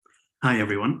Hi,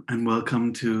 everyone, and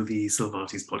welcome to the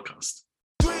Salvatis podcast.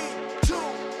 3, 2,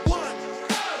 1.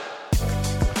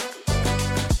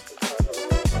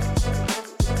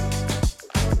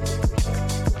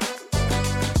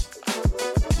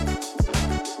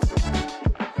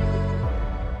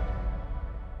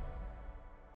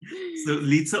 So,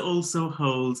 Litsa also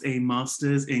holds a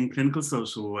master's in clinical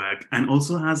social work and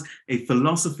also has a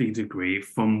philosophy degree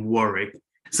from Warwick.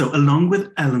 So, along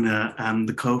with Eleanor,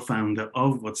 the co founder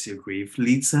of What's Your Grief,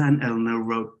 Litsa and Eleanor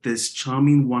wrote this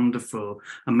charming, wonderful,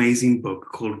 amazing book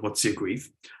called What's Your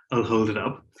Grief. I'll hold it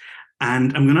up.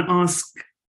 And I'm going to ask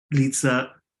Litsa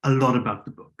a lot about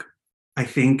the book. I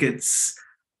think it's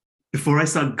before I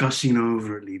start gushing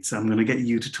over it, Lisa, I'm going to get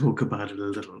you to talk about it a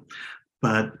little.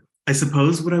 But I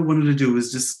suppose what I wanted to do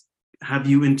is just have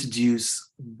you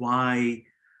introduce why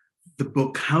the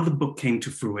book, how the book came to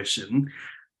fruition,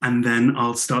 and then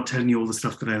I'll start telling you all the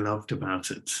stuff that I loved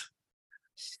about it.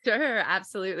 Sure,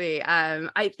 absolutely.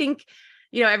 I think,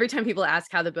 every time people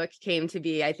ask how the book came to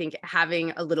be, I think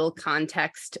having a little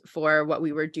context for what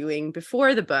we were doing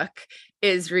before the book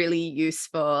is really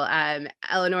useful.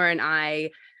 Eleanor and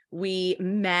I, we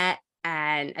met,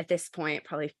 and at this point,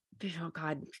 probably,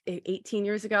 18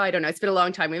 years ago. I don't know. It's been a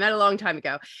long time. We met a long time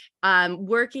ago,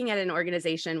 working at an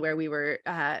organization where we were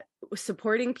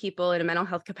supporting people in a mental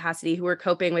health capacity who were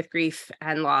coping with grief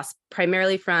and loss,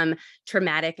 primarily from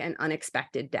traumatic and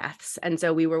unexpected deaths. And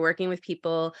so we were working with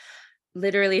people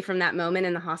literally from that moment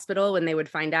in the hospital when they would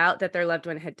find out that their loved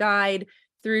one had died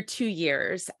through 2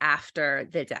 years after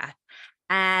the death.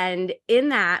 And in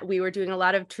that, we were doing a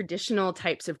lot of traditional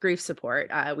types of grief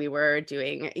support. We were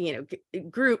doing,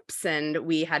 groups, and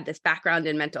we had this background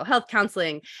in mental health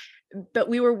counseling. But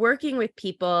we were working with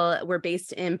people. We're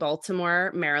based in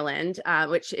Baltimore, Maryland,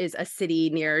 which is a city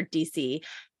near DC.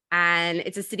 And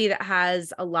it's a city that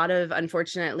has a lot of,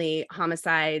 unfortunately,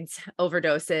 homicides,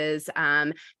 overdoses,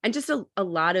 and just a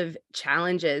lot of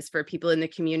challenges for people in the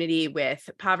community with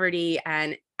poverty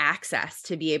and access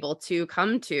to be able to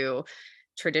come to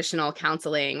traditional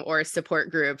counseling or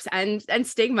support groups, and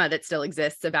stigma that still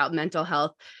exists about mental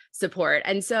health support.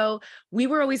 And so we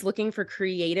were always looking for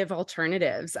creative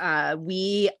alternatives.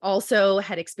 We also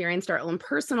had experienced our own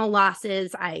personal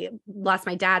losses. I lost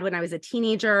my dad when I was a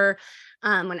teenager,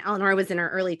 when Eleanor was in her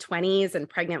early 20s and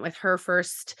pregnant with her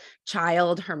first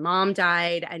child. Her mom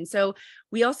died. And so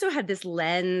we also had this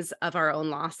lens of our own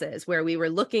losses where we were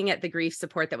looking at the grief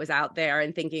support that was out there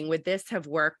and thinking, would this have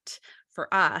worked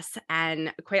for us?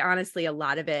 And quite honestly, a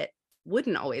lot of it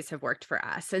wouldn't always have worked for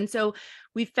us. And so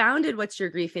we founded What's Your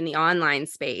Grief in the online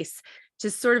space to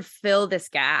sort of fill this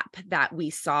gap that we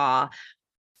saw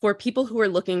for people who are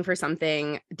looking for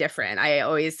something different. I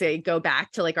always say, go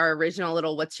back to like our original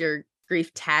little What's Your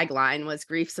Grief tagline was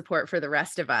grief support for the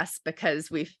rest of us, because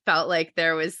we felt like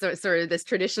there was sort of this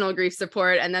traditional grief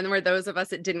support, and then there were those of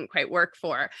us it didn't quite work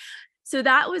for. So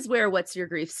that was where What's Your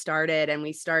Grief started. And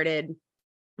we started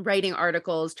writing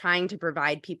articles, trying to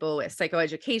provide people with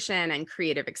psychoeducation and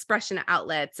creative expression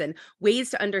outlets and ways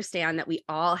to understand that we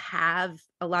all have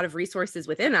a lot of resources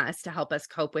within us to help us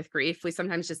cope with grief. We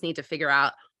sometimes just need to figure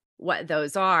out what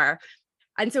those are.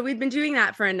 And so we've been doing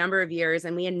that for a number of years,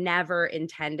 and we had never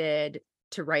intended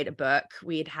to write a book.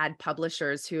 We'd had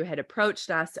publishers who had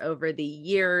approached us over the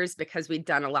years because we'd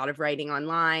done a lot of writing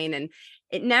online, and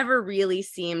it never really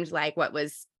seemed like what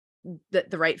was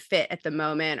the right fit at the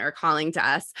moment or calling to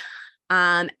us.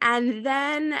 And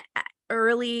then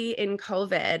early in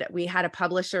COVID, we had a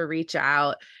publisher reach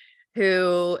out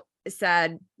who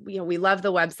said, we love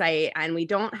the website and we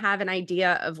don't have an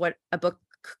idea of what a book,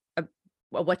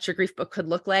 What's Your Grief book could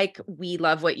look like. We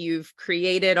love what you've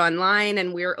created online,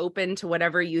 and we're open to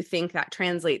whatever you think that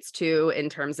translates to in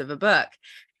terms of a book.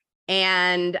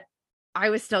 And I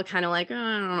was still kind of like, oh,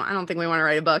 I don't think we want to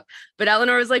write a book. But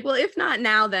Eleanor was like, well, if not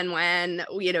now, then when?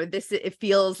 It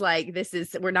feels like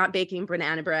we're not baking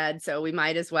banana bread, so we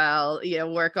might as well,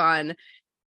 work on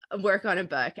a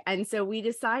book. And so we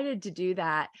decided to do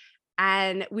that.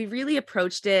 And we really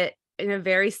approached it in a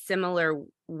very similar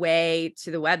way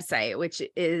to the website, which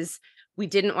is we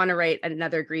didn't want to write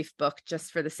another grief book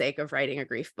just for the sake of writing a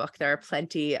grief book. There are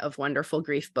plenty of wonderful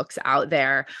grief books out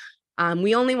there.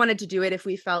 We only wanted to do it if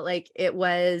we felt like it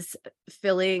was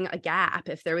filling a gap,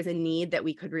 if there was a need that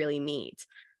we could really meet.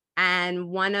 And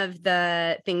one of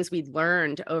the things we'd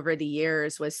learned over the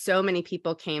years was so many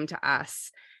people came to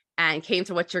us and came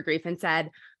to What's Your Grief and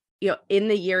said, in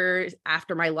the years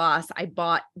after my loss, I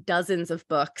bought dozens of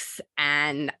books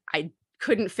and I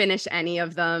couldn't finish any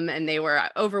of them, and they were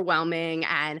overwhelming.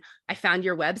 And I found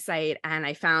your website and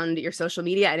I found your social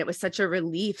media, and it was such a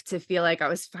relief to feel like I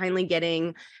was finally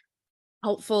getting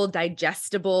helpful,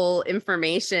 digestible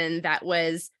information that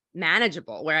was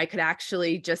manageable, where I could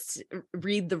actually just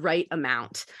read the right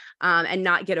amount and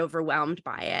not get overwhelmed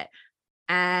by it.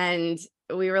 And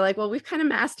we were like, well, we've kind of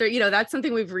mastered, that's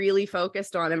something we've really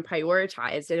focused on and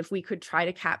prioritized. And if we could try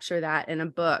to capture that in a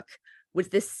book with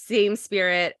the same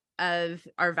spirit of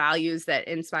our values that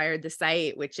inspired the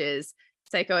site, which is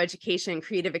psychoeducation,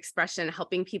 creative expression,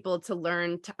 helping people to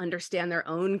learn to understand their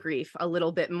own grief a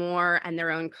little bit more and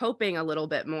their own coping a little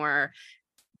bit more,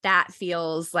 that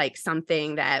feels like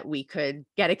something that we could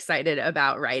get excited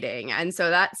about writing. And so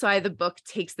that's why the book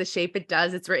takes the shape it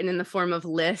does. It's written in the form of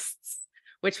lists,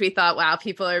 which we thought, wow,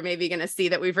 people are maybe going to see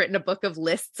that we've written a book of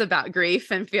lists about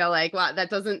grief and feel like, wow, that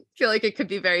doesn't feel like it could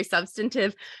be very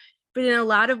substantive. But in a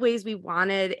lot of ways, we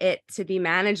wanted it to be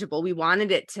manageable. We wanted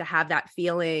it to have that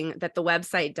feeling that the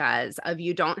website does of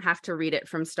you don't have to read it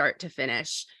from start to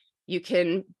finish. You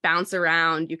can bounce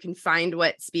around. You can find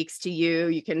what speaks to you.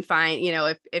 You can find,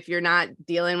 if you're not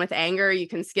dealing with anger, you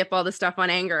can skip all the stuff on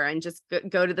anger and just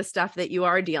go to the stuff that you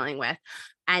are dealing with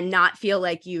and not feel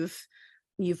like you've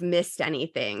missed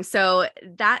anything. So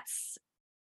that's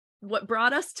what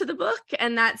brought us to the book.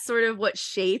 And that's sort of what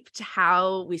shaped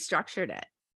how we structured it.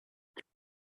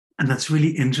 And that's really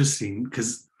interesting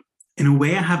because in a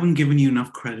way I haven't given you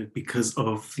enough credit because I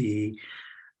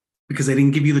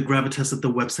didn't give you the gravitas that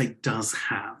the website does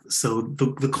have. So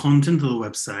the content of the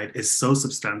website is so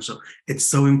substantial. It's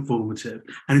so informative.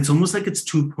 And it's almost like it's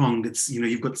two-pronged. It's,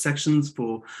 you've got sections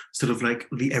for sort of like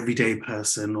the everyday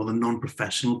person or the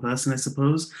non-professional person, I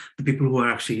suppose, the people who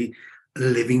are actually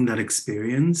living that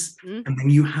experience. Mm-hmm. And then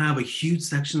you have a huge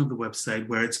section of the website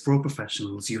where it's for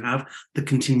professionals. You have the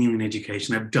continuing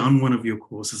education. I've done one of your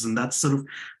courses, and that's sort of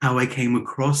how I came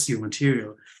across your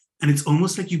material. And it's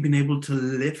almost like you've been able to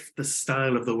lift the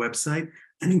style of the website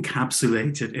and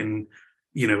encapsulate it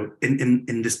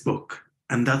in this book.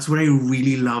 And that's what I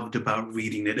really loved about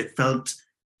reading it. It felt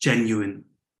genuine.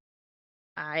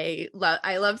 I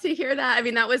love to hear that. I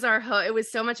mean, that was our hope. It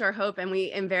was so much our hope. And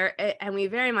we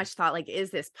very much thought, like,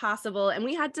 is this possible? And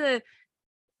we had to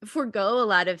forego a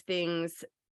lot of things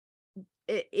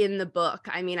in the book.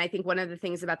 I mean, I think one of the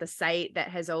things about the site that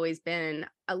has always been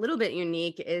a little bit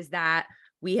unique is that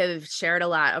we have shared a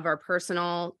lot of our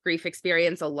personal grief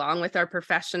experience along with our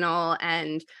professional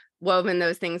and woven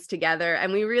those things together.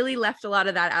 And we really left a lot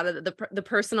of that out of the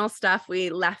personal stuff. We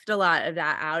left a lot of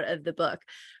that out of the book,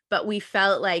 but we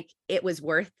felt like it was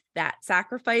worth that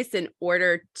sacrifice in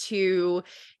order to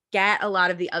get a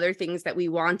lot of the other things that we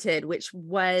wanted, which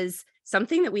was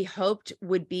something that we hoped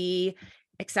would be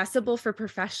accessible for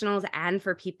professionals and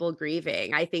for people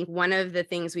grieving. I think one of the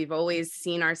things we've always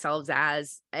seen ourselves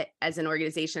as an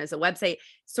organization, as a website,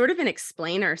 sort of an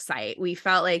explainer site. We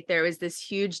felt like there was this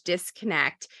huge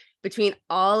disconnect between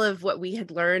all of what we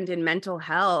had learned in mental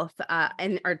health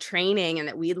and our training, and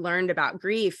that we'd learned about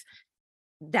grief,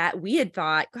 that we had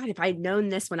thought, God, if I'd known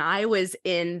this when I was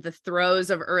in the throes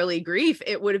of early grief,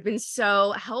 it would have been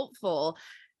so helpful.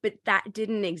 But that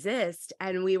didn't exist.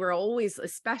 And we were always,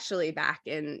 especially back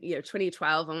in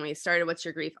 2012, when we started What's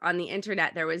Your Grief on the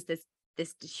internet, there was this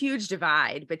huge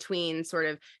divide between sort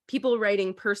of people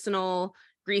writing personal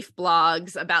grief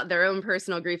blogs about their own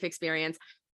personal grief experience,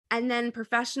 and then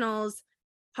professionals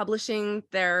publishing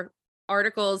their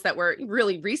articles that were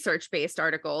really research-based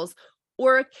articles,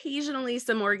 or occasionally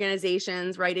some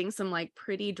organizations writing some like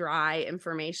pretty dry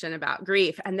information about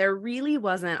grief. And there really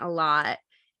wasn't a lot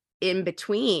in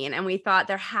between. And we thought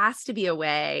there has to be a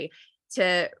way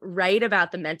to write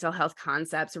about the mental health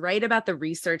concepts, write about the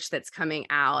research that's coming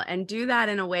out, and do that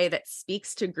in a way that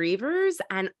speaks to grievers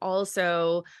and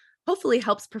also hopefully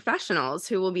helps professionals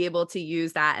who will be able to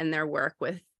use that in their work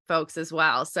with folks as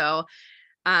well. So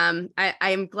I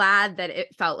am glad that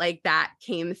it felt like that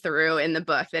came through in the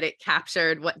book, that it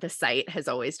captured what the site has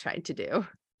always tried to do.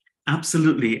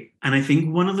 Absolutely. And I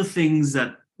think one of the things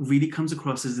that really comes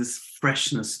across is this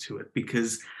freshness to it,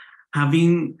 because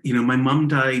having, my mum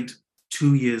died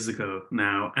 2 years ago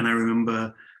now, and I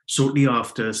remember shortly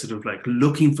after sort of like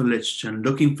looking for literature and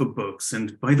looking for books.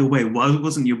 And by the way, why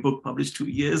wasn't your book published 2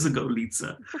 years ago,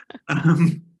 Litsa?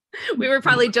 We were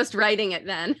probably just writing it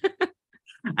then.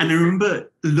 And I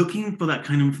remember looking for that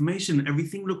kind of information.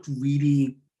 Everything looked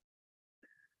really,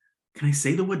 can I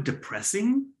say the word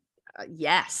depressing?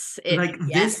 Yes.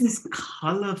 This is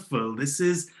colorful. This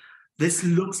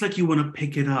looks like you want to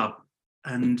pick it up.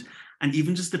 And and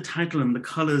even just the title and the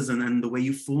colors and the way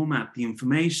you format the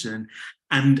information.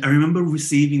 And I remember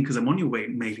receiving, because I'm on your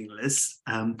mailing list,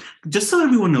 just so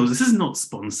everyone knows, this is not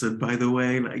sponsored, by the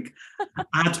way, like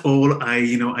at all.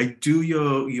 I do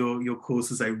your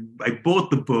courses. I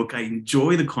bought the book. I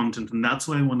enjoy the content, and that's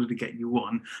why I wanted to get you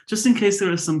on, just in case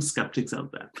there are some skeptics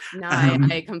out there. No,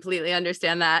 I completely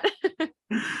understand that.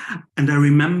 And I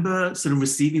remember sort of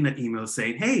receiving that email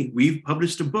saying, hey, we've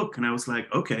published a book. And I was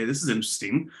like, okay, this is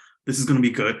interesting. This is going to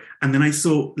be good. And then I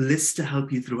saw lists to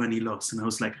help you through any loss. And I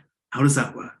was like, how does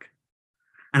that work?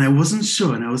 And I wasn't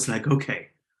sure. And I was like, okay,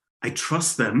 I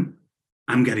trust them.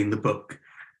 I'm getting the book.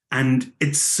 And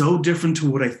it's so different to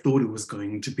what I thought it was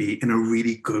going to be in a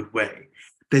really good way.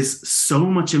 There's so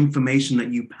much information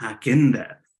that you pack in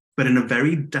there, but in a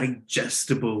very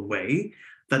digestible way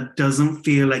that doesn't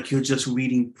feel like you're just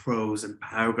reading prose and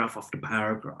paragraph after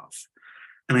paragraph.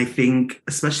 And I think,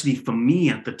 especially for me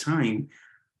at the time,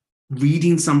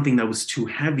 reading something that was too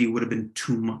heavy would have been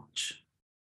too much.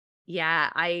 Yeah,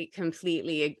 I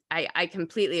completely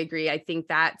agree. I think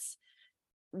that's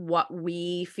what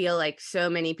we feel like so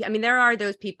many people. I mean, there are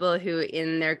those people who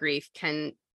in their grief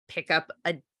can pick up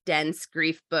a dense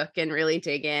grief book and really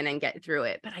dig in and get through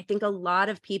it. But I think a lot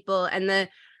of people, and the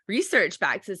research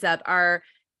backs this up, our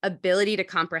ability to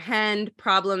comprehend,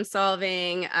 problem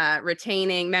solving,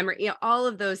 retaining memory, all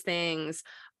of those things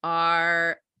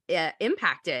are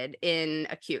impacted in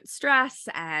acute stress.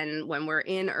 And when we're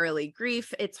in early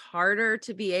grief, it's harder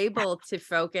to be able to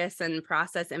focus and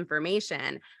process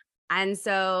information. And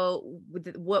so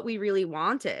what we really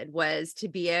wanted was to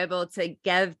be able to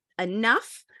give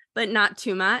enough, but not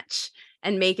too much,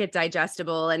 and make it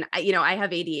digestible. And, I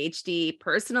have ADHD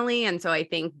personally. And so I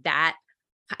think that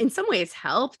in some ways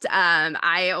helped.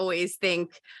 I always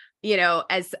think,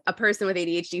 as a person with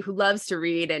ADHD who loves to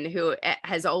read and who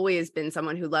has always been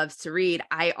someone who loves to read,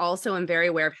 I also am very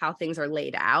aware of how things are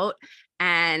laid out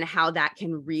and how that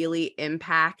can really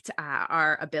impact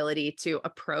our ability to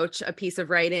approach a piece of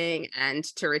writing and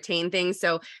to retain things.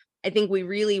 So I think we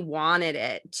really wanted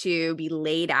it to be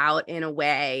laid out in a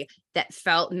way that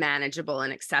felt manageable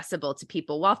and accessible to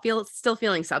people while still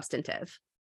feeling substantive.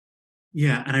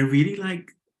 Yeah, and I really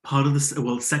like part of this,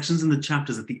 sections in the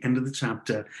chapters at the end of the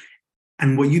chapter.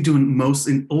 And what you do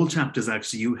in all chapters,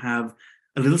 actually, you have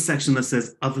a little section that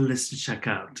says other lists to check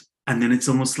out. And then it's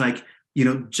almost like,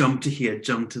 jump to here,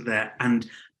 jump to there. And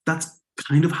that's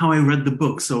kind of how I read the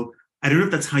book. So I don't know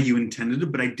if that's how you intended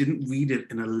it, but I didn't read it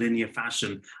in a linear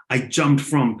fashion. I jumped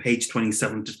from page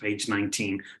 27 to page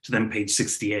 19 to then page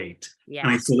 68. Yeah. And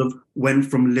I sort of went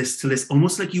from list to list,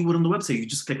 almost like you would on the website. You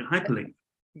just click a hyperlink.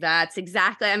 That's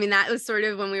exactly. I mean, that was sort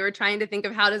of when we were trying to think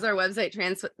of how does our website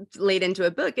translate into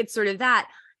a book. It's sort of that.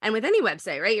 And with any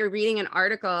website, right? You're reading an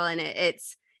article and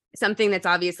it's something that's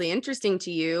obviously interesting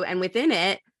to you. And within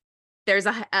it, there's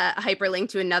a hyperlink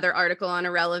to another article on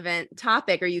a relevant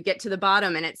topic, or you get to the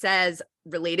bottom and it says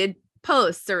related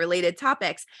posts or related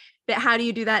topics. But how do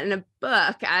you do that in a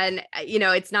book? And,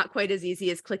 it's not quite as easy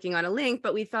as clicking on a link,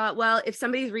 but we thought, well, if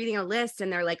somebody's reading a list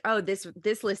and they're like, oh,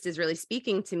 this list is really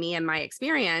speaking to me and my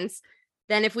experience,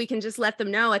 then if we can just let them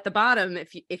know at the bottom,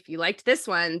 if you liked this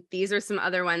one, these are some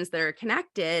other ones that are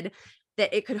connected,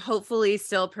 that it could hopefully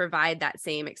still provide that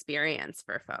same experience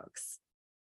for folks.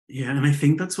 Yeah, and I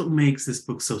think that's what makes this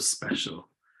book so special.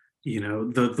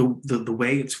 The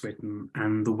way it's written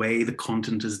and the way the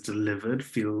content is delivered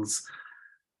feels,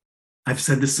 I've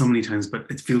said this so many times, but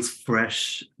it feels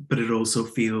fresh, but it also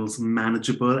feels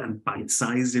manageable and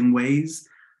bite-sized in ways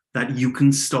that you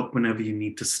can stop whenever you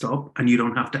need to stop, and you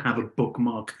don't have to have a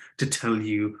bookmark to tell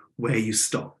you where you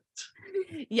stopped.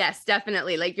 Yes,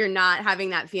 definitely. Like you're not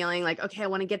having that feeling like, okay, I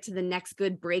want to get to the next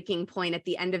good breaking point at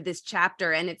the end of this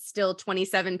chapter, and it's still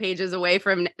 27 pages away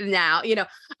from now.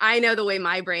 I know the way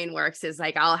my brain works is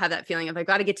like, I'll have that feeling of I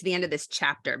got to get to the end of this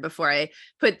chapter before I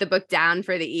put the book down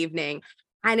for the evening.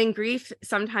 And in grief,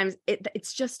 sometimes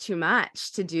it's just too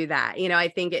much to do that. I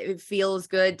think it feels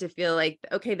good to feel like,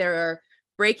 okay, there are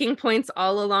breaking points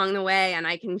all along the way, and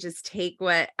I can just take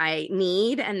what I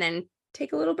need and then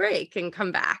take a little break and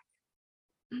come back.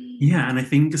 Yeah, and I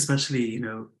think especially,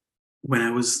 when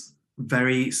I was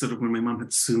when my mom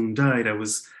had soon died, I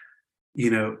was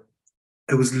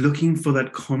looking for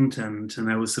that content, and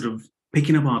I was sort of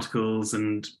picking up articles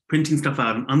and printing stuff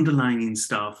out and underlining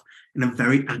stuff in a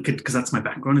very because that's my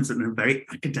background, it's in a very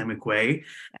academic way.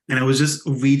 And I was just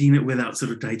reading it without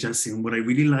sort of digesting. What I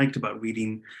really liked about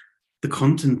reading the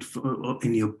content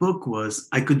in your book was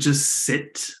I could just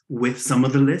sit with some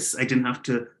of the lists. I didn't have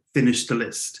to finish the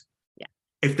list. Yeah.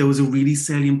 If there was a really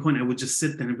salient point, I would just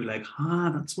sit there and be like,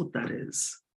 that's what that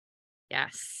is.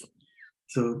 Yes.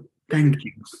 So Thank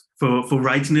you for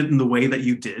writing it in the way that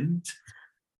you did.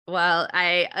 Well,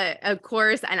 I of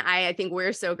course, and I think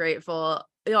we're so grateful.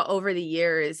 Over the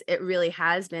years, it really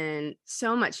has been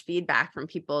so much feedback from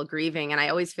people grieving, and I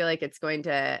always feel like it's going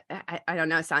to, I don't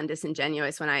know, sound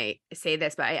disingenuous when I say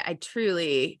this, but I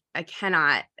truly, I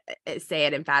cannot say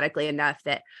it emphatically enough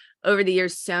that over the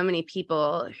years, so many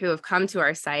people who have come to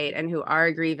our site and who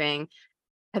are grieving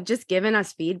have just given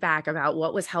us feedback about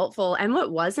what was helpful and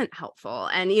what wasn't helpful,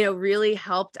 and really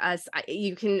helped us.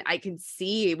 We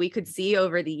could see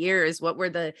over the years what were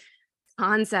the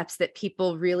concepts that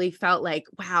people really felt like,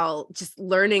 wow, just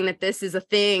learning that this is a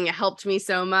thing helped me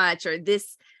so much, or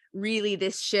this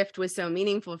shift was so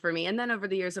meaningful for me. And then over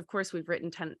the years, of course, we've written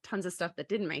tons of stuff that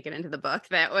didn't make it into the book,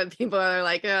 that when people are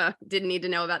like, oh, didn't need to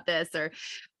know about this or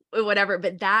whatever,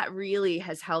 but that really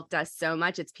has helped us so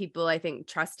much. It's people, I think,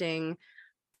 trusting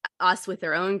us with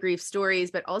their own grief stories,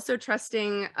 but also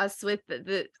trusting us with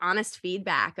the honest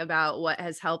feedback about what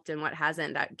has helped and what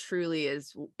hasn't. That truly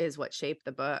is what shaped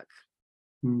the book.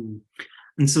 Hmm.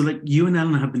 And so, like, you and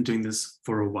Eleanor have been doing this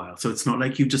for a while. So it's not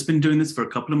like you've just been doing this for a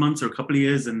couple of months or a couple of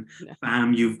years and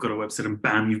bam, you've got a website, and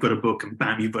bam, you've got a book, and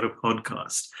bam, you've got a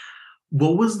podcast.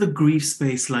 What was the grief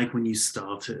space like when you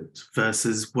started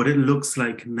versus what it looks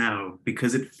like now?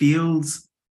 Because it feels,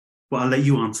 well, I'll let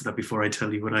you answer that before I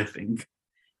tell you what I think.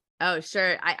 Oh,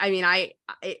 sure.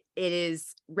 It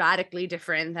is radically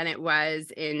different than it was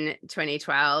in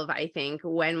 2012. I think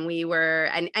when we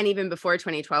were, and even before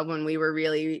 2012, when we were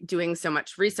really doing so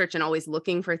much research and always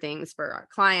looking for things for our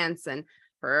clients and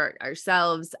for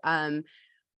ourselves.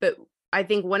 But I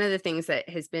think one of the things that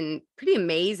has been pretty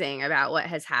amazing about what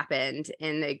has happened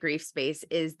in the grief space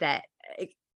is that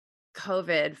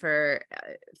COVID,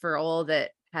 for all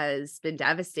that has been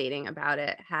devastating about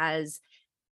it, has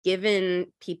given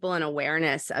people an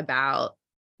awareness about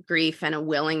grief and a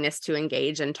willingness to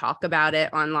engage and talk about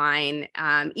it online,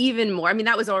 even more. I mean,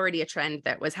 that was already a trend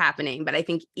that was happening, but I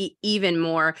think even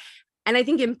more. And I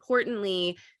think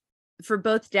importantly, for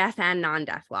both death and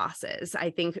non-death losses, I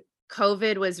think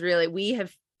COVID was really, we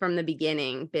have from the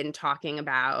beginning been talking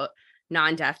about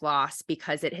non-death loss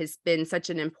because it has been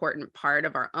such an important part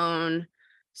of our own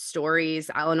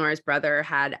stories. Eleanor's brother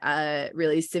had a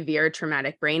really severe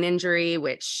traumatic brain injury,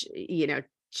 which,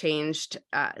 changed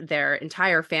their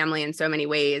entire family in so many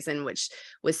ways, and which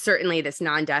was certainly this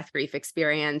non-death grief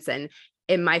experience. And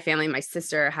in my family, my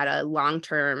sister had a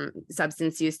long-term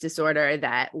substance use disorder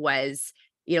that was,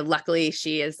 luckily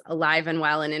she is alive and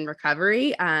well and in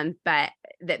recovery, but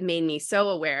that made me so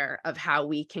aware of how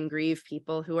we can grieve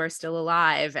people who are still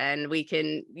alive, and we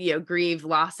can, grieve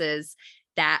losses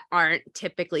that aren't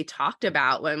typically talked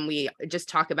about when we just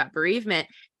talk about bereavement.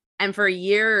 And for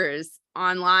years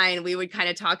online, we would kind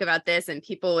of talk about this, and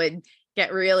people would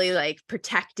get really like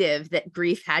protective that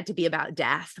grief had to be about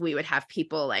death. We would have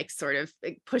people like sort of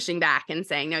pushing back and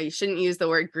saying, no, you shouldn't use the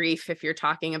word grief if you're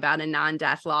talking about a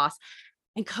non-death loss.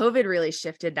 And COVID really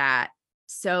shifted that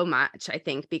so much, I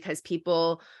think, because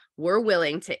people were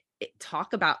willing to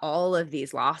talk about all of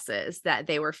these losses that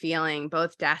they were feeling,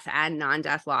 both death and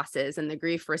non-death losses, and the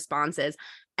grief responses,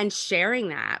 and sharing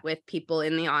that with people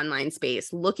in the online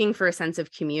space, looking for a sense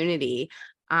of community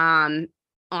on,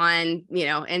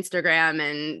 Instagram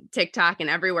and TikTok and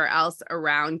everywhere else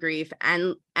around grief,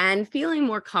 and feeling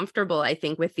more comfortable, I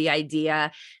think, with the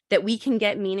idea that we can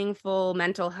get meaningful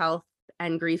mental health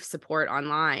and grief support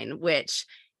online, which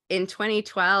in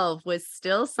 2012 was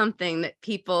still something that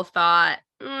people thought,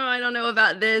 oh, I don't know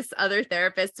about this. Other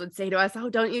therapists would say to us, oh,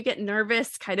 don't you get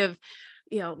nervous kind of,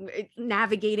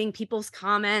 navigating people's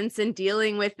comments and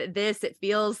dealing with this? It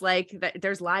feels like that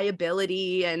there's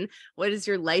liability, and what does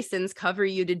your license cover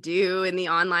you to do in the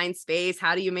online space?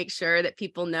 How do you make sure that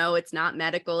people know it's not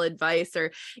medical advice,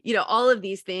 or, all of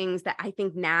these things that I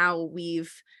think now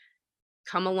we've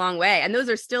come a long way. And those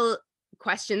are still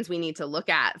questions we need to look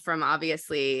at from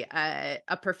obviously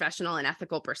a professional and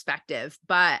ethical perspective.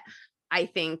 But I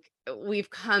think we've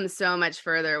come so much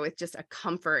further with just a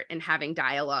comfort in having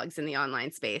dialogues in the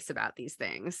online space about these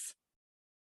things.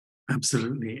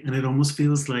 Absolutely. And it almost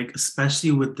feels like,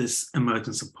 especially with this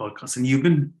emergence of podcasts, and you've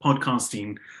been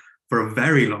podcasting for a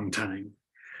very long time,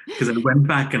 because I went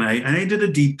back and I did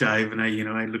a deep dive, and I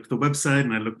looked at the website,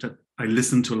 and I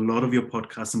listened to a lot of your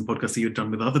podcasts and podcasts that you've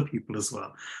done with other people as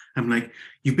well. I'm like,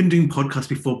 you've been doing podcasts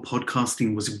before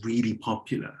podcasting was really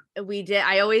popular. We did.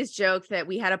 I always joke that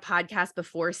we had a podcast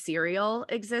before Serial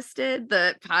existed,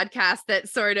 the podcast that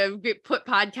sort of put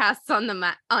podcasts on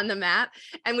the map.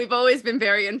 And we've always been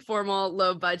very informal,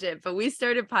 low budget, but we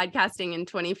started podcasting in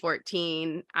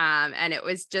 2014. And it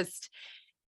was just,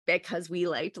 because we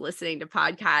liked listening to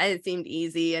podcasts. It seemed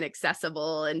easy and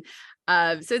accessible. And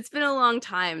so it's been a long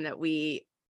time that we,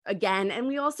 again, and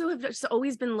we also have just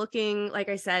always been looking, like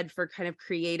I said, for kind of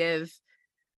creative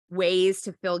ways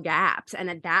to fill gaps. And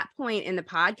at that point in the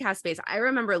podcast space, I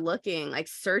remember looking, like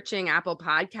searching Apple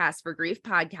Podcasts for grief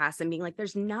podcasts and being like,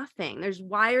 there's nothing.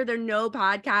 Why are there no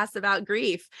podcasts about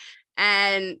grief?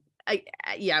 And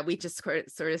we just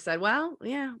sort of said, well,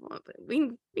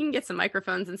 we can get some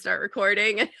microphones and start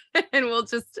recording and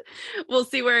we'll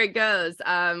see where it goes,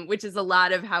 which is a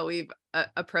lot of how we've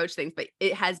approached things. But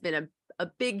it has been a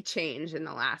big change in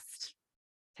the last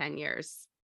 10 years.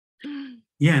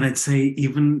 Yeah, and I'd say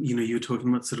even, you're talking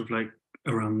about sort of like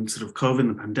around sort of COVID and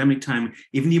the pandemic time,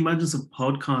 even the emergence of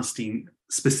podcasting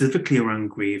specifically around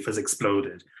grief has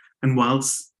exploded. And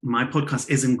whilst my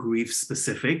podcast isn't grief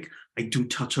specific, I do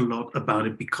touch a lot about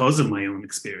it because of my own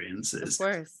experiences. Of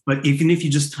course. But even if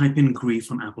you just type in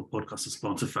grief on Apple Podcasts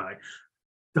or Spotify,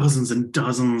 dozens and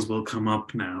dozens will come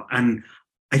up now. And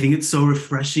I think it's so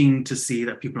refreshing to see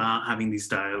that people are having these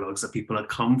dialogues, that people are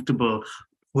comfortable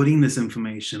putting this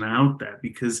information out there,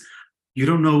 because you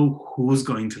don't know who's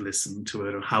going to listen to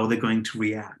it or how they're going to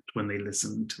react when they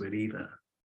listen to it either.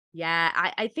 Yeah,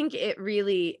 I think it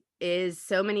really is.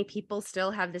 So many people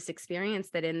still have this experience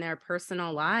that in their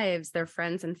personal lives, their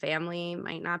friends and family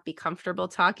might not be comfortable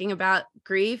talking about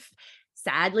grief.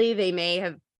 Sadly, they may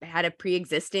have had a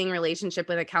pre-existing relationship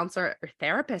with a counselor or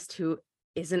therapist who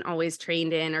isn't always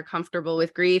trained in or comfortable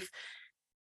with grief.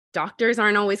 Doctors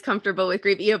aren't always comfortable with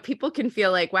grief. People can feel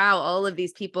like, wow, all of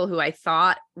these people who I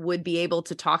thought would be able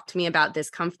to talk to me about this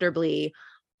comfortably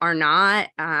are not.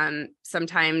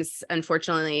 Sometimes,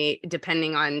 unfortunately,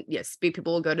 depending on,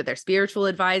 people will go to their spiritual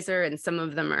advisor, and some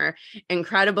of them are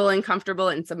incredible and comfortable,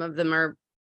 and some of them are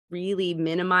really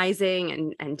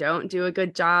minimizing and don't do a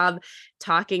good job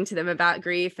talking to them about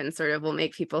grief, and sort of will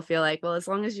make people feel like, well, as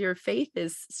long as your faith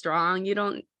is strong, you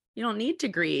don't need to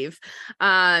grieve.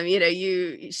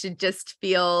 You should just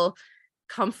feel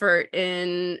comfort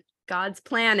in God's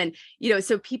plan. And,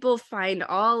 so people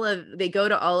they go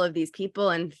to all of these people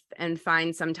and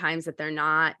find sometimes that they're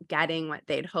not getting what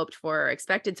they'd hoped for or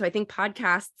expected. So I think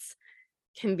podcasts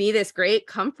can be this great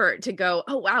comfort to go,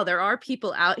 oh, wow, there are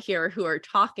people out here who are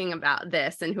talking about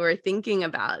this and who are thinking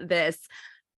about this.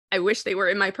 I wish they were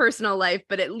in my personal life,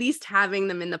 but at least having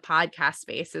them in the podcast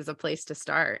space is a place to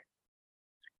start.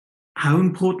 How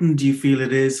important do you feel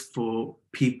it is for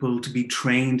people to be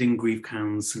trained in grief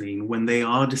counseling when they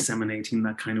are disseminating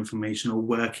that kind of information or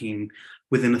working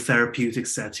within a therapeutic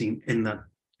setting in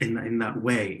that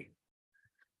way?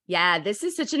 Yeah, this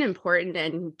is such an important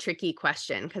and tricky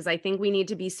question, because I think we need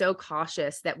to be so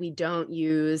cautious that we don't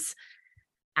use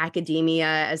academia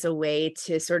as a way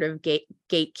to sort of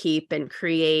gatekeep and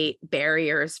create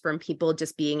barriers from people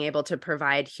just being able to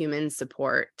provide human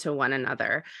support to one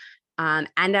another. And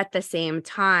at the same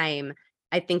time,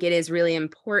 I think it is really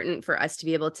important for us to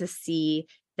be able to see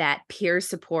that peer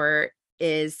support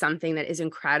is something that is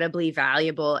incredibly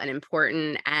valuable and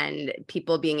important, and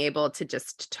people being able to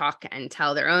just talk and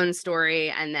tell their own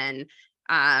story and then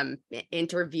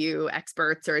interview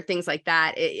experts or things like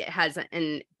that. It has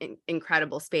an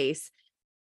incredible space.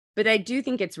 But I do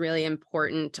think it's really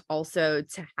important also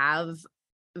to have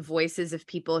voices of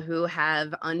people who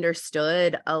have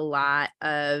understood a lot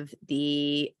of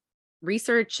the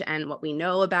research and what we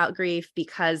know about grief,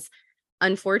 because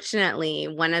unfortunately,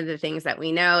 one of the things that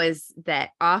we know is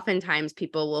that oftentimes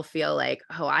people will feel like,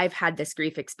 oh, I've had this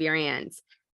grief experience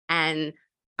and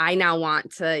I now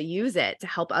want to use it to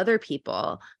help other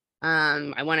people.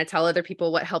 I want to tell other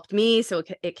people what helped me so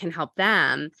it can help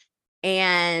them.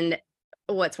 And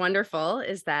what's wonderful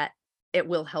is that it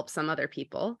will help some other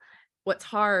people. What's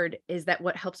hard is that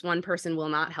what helps one person will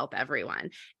not help everyone.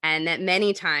 And that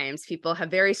many times people have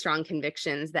very strong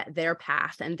convictions that their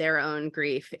path and their own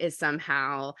grief is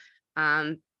somehow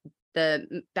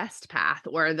the best path,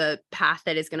 or the path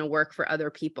that is going to work for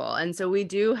other people. And so we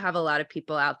do have a lot of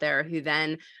people out there who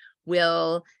then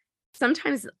will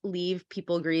sometimes leave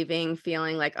people grieving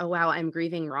feeling like, oh, wow, I'm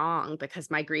grieving wrong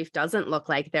because my grief doesn't look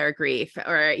like their grief.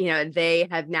 Or, they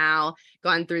have now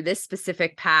gone through this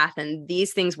specific path and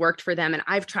these things worked for them. And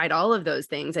I've tried all of those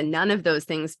things and none of those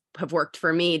things have worked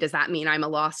for me. Does that mean I'm a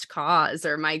lost cause,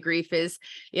 or my grief is,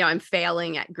 I'm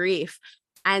failing at grief?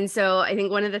 And so I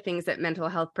think one of the things that mental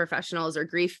health professionals or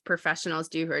grief professionals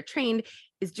do who are trained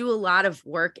is do a lot of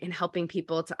work in helping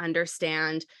people to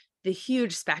understand the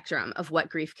huge spectrum of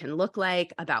what grief can look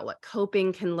like, about what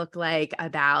coping can look like,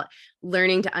 about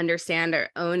learning to understand our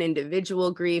own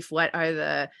individual grief. What are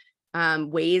the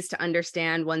ways to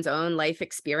understand one's own life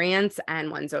experience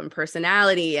and one's own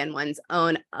personality and one's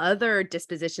own other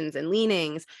dispositions and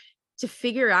leanings to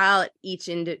figure out each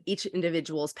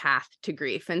individual's path to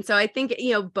grief. And so I think,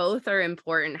 both are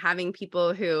important. Having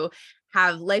people who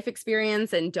have life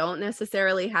experience and don't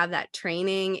necessarily have that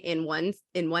training in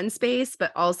one space,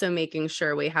 but also making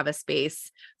sure we have a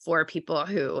space for people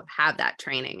who have that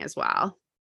training as well.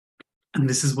 And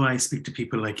this is why I speak to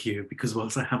people like you, because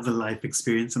whilst I have the life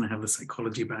experience and I have the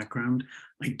psychology background,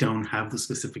 I don't have the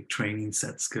specific training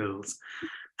set skills.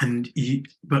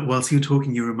 But whilst you're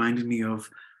talking, you reminded me of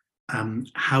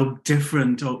how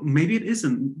different, or maybe it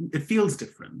isn't, it feels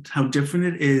different, how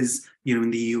different it is,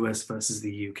 in the US versus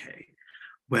the UK,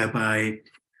 whereby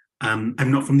I'm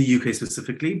not from the UK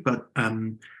specifically, but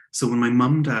so when my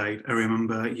mum died, I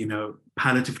remember,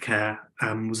 palliative care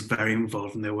was very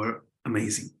involved and they were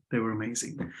amazing. They were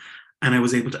amazing. And I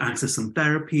was able to access some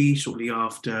therapy shortly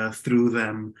after through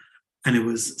them. And it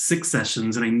was 6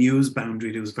 sessions and I knew it was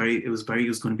boundaried. It was going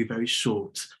to be very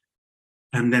short.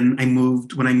 And then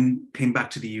when I came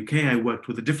back to the UK, I worked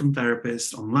with a different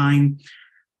therapist online.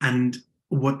 And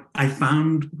what I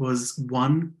found was,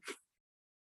 one,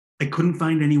 I couldn't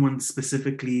find anyone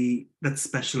specifically that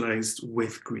specialized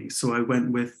with grief. So I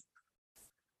went with,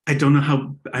 I don't know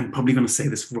how, I'm probably going to say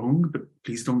this wrong, but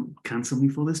please don't cancel me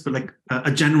for this, but like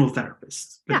a general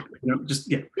therapist. Yeah.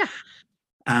 Yeah.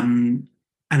 And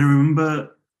I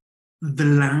remember the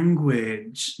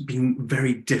language being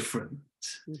very different.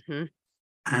 Mm-hmm.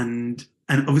 And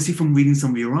obviously from reading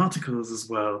some of your articles as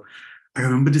well, I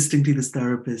remember distinctly this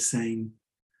therapist saying,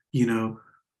 what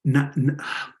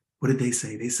did they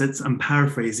say? They said, I'm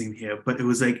paraphrasing here, but it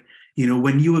was like,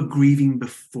 when you were grieving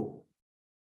before,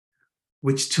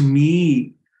 which to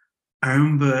me, I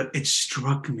remember it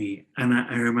struck me. And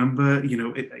I remember,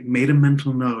 I made a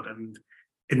mental note and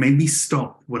it made me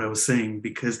stop what I was saying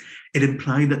because it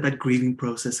implied that grieving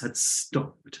process had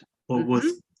stopped or was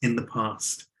in the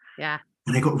past. Yeah.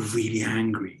 And I got really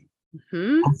angry.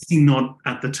 Mm-hmm. Obviously not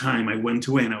at the time. I went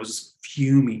away and I was just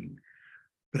fuming.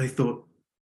 But I thought,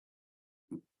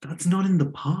 that's not in the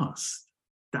past.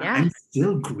 I'm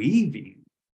still grieving.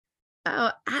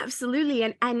 Oh,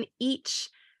 absolutely. And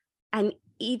each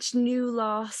new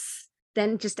loss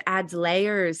then just adds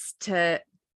layers to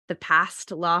the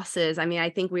past losses. I mean, I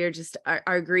think we are just,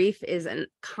 our grief is a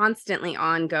constantly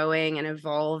ongoing and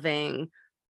evolving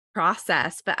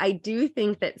process. But I do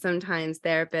think that sometimes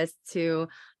therapists who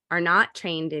are not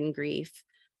trained in grief,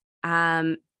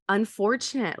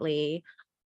 unfortunately,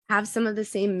 have some of the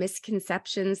same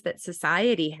misconceptions that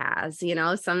society has.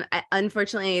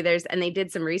 Unfortunately, and they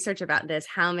did some research about this,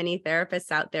 how many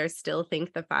therapists out there still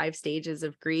think the 5 stages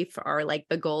of grief are like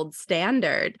the gold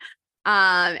standard.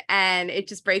 And it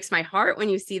just breaks my heart when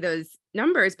you see those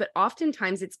numbers. But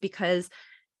oftentimes it's because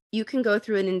you can go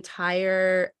through an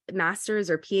entire master's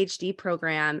or PhD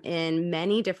program in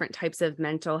many different types of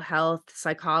mental health,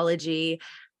 psychology,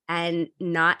 and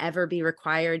not ever be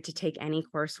required to take any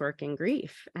coursework in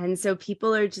grief. And so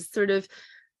people are just sort of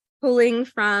pulling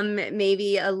from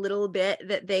maybe a little bit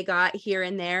that they got here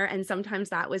and there. And sometimes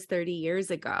that was 30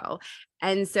 years ago.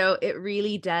 And so it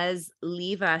really does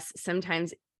leave us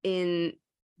sometimes in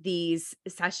these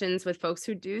sessions with folks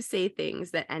who do say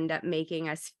things that end up making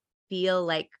us feel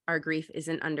like our grief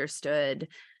isn't understood,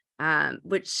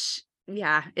 which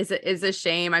is a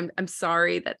shame. I'm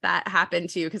sorry that happened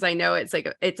to you, because I know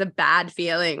it's a bad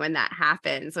feeling when that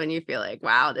happens, when you feel like,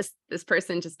 wow, this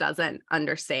person just doesn't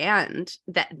understand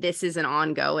that this is an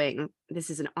ongoing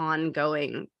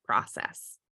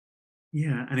process.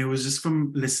 Yeah, and it was just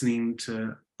from listening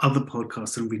to other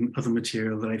podcasts and reading other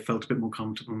material that I felt a bit more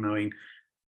comfortable knowing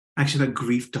actually that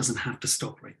grief doesn't have to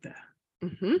stop right there.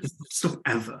 Mm-hmm. It doesn't stop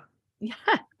ever.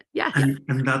 Yeah.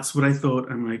 And that's what I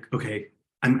thought. I'm like, okay,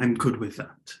 I'm good with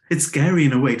that. It's scary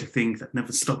in a way to think that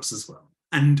never stops as well.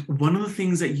 And one of the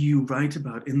things that you write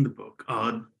about in the book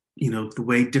are, the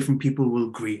way different people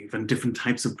will grieve and different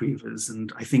types of grievers.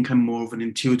 And I think I'm more of an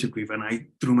intuitive griever, and I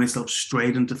threw myself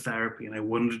straight into therapy and I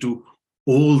wanted to do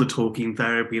all the talking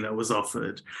therapy that was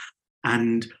offered.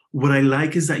 And what I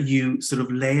like is that you sort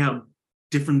of lay out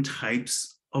different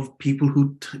types of people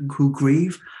who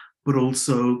grieve, but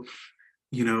also,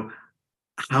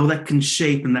 how that can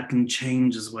shape and that can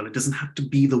change as well. It doesn't have to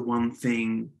be the one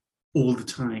thing all the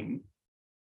time.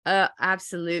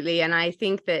 Absolutely. And I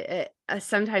think that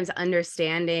sometimes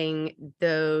understanding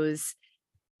those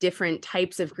different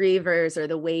types of grievers or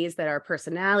the ways that our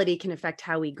personality can affect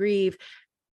how we grieve,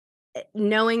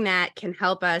 knowing that can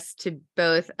help us to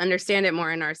both understand it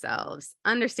more in ourselves,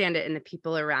 understand it in the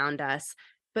people around us,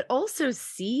 but also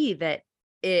see that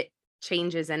it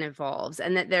changes and evolves,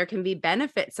 and that there can be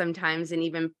benefits sometimes in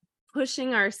even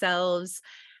pushing ourselves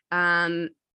um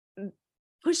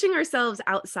pushing ourselves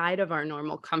outside of our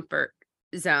normal comfort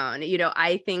zone.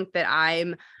 I think that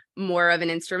I'm more of an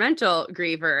instrumental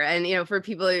griever. And, for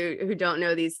people who don't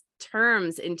know these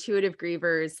terms, intuitive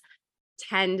grievers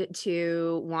tend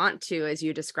to want to, as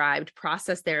you described,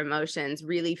 process their emotions,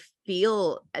 really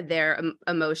feel their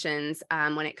emotions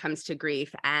when it comes to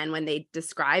grief. And when they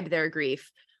describe their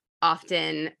grief,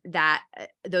 often that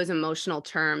those emotional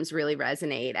terms really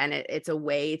resonate, and it's a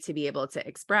way to be able to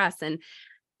express. And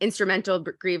instrumental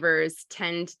grievers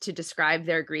tend to describe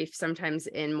their grief sometimes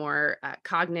in more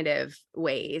cognitive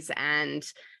ways. And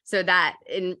so that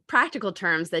in practical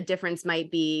terms, the difference might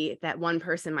be that one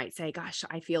person might say, gosh,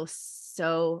 I feel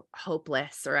so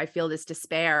hopeless, or I feel this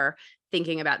despair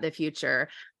thinking about the future,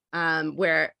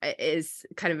 where it is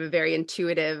kind of a very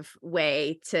intuitive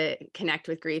way to connect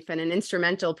with grief. And an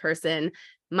instrumental person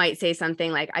might say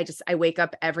something like, I wake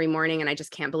up every morning and I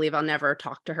just can't believe I'll never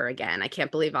talk to her again. I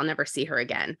can't believe I'll never see her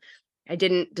again. I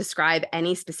didn't describe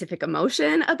any specific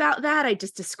emotion about that. I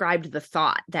just described the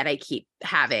thought that I keep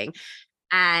having.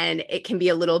 And it can be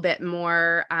a little bit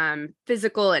more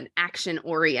physical and action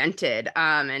oriented.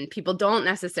 And people don't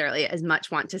necessarily as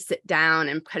much want to sit down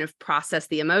and kind of process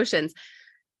the emotions.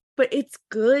 But it's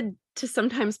good to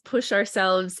sometimes push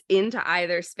ourselves into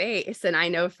either space. And I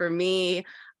know for me,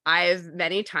 I've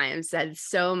many times said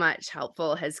so much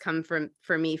helpful has come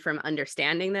for me from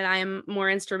understanding that I am more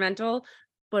instrumental,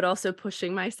 but also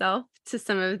pushing myself to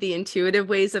some of the intuitive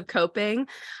ways of coping.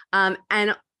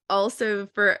 And also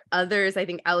for others, I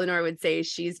think Eleanor would say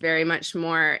she's very much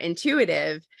more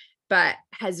intuitive, but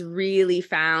has really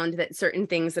found that certain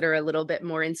things that are a little bit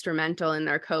more instrumental in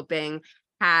their coping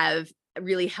have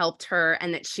really helped her,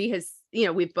 and that she has,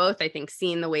 we've both, I think,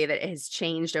 seen the way that it has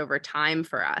changed over time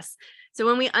for us. So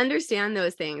when we understand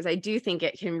those things, I do think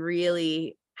it can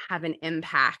really have an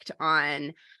impact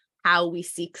on how we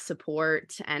seek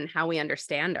support and how we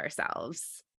understand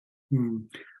ourselves. And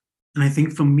I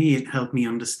think for me, it helped me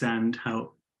understand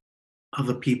how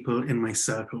other people in my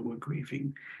circle were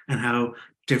grieving and how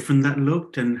different that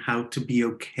looked, and how to be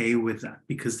okay with that,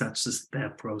 because that's just their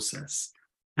process.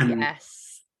 And Yes.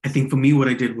 I think for me, what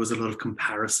I did was a lot of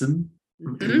comparison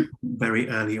Mhm. very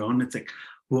early on. It's like,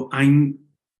 well, I'm,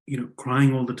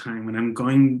 crying all the time, and I'm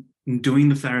going and doing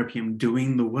the therapy, I'm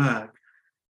doing the work,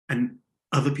 and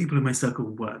other people in my circle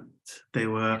weren't. They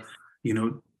were,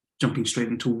 jumping straight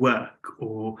into work,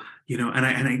 or,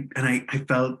 I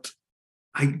felt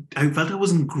I felt I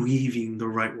wasn't grieving the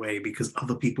right way because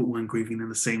other people weren't grieving in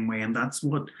the same way. And that's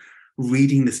what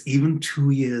reading this, even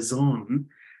 2 years on,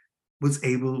 was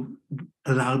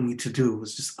allowed me to do,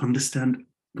 was just understand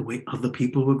the way other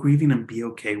people were grieving and be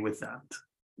okay with that.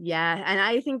 Yeah. And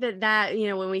I think that,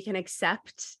 when we can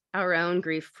accept our own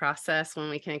grief process, when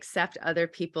we can accept other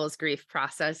people's grief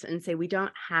process and say we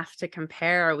don't have to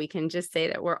compare, we can just say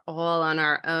that we're all on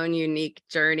our own unique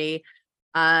journey,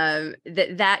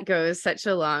 that goes such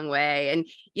a long way.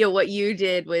 And what you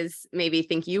did was maybe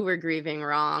think you were grieving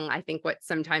wrong. I think what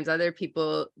sometimes other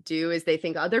people do is they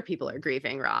think other people are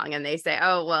grieving wrong, and they say,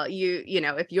 oh well,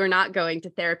 if you're not going to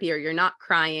therapy or you're not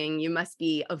crying, you must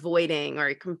be avoiding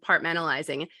or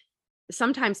compartmentalizing.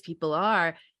 Sometimes people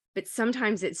are, but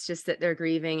sometimes it's just that they're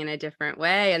grieving in a different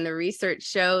way. And the research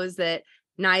shows that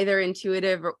neither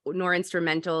intuitive nor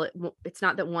instrumental, it's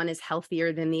not that one is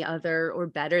healthier than the other or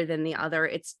better than the other.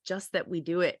 It's just that we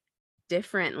do it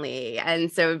differently.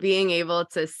 And so being able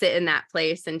to sit in that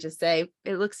place and just say,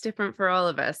 it looks different for all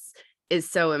of us is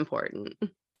so important.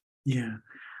 Yeah.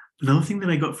 Another thing that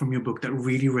I got from your book that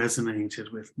really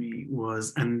resonated with me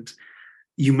was, and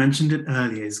you mentioned it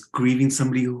earlier, is grieving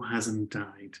somebody who hasn't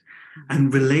died.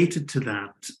 And related to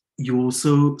that, you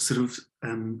also sort of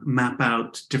map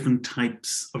out different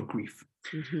types of grief.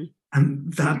 Mm-hmm.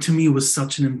 And that to me was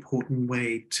such an important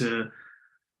way to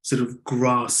sort of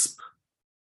grasp,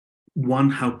 one,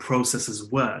 how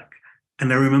processes work.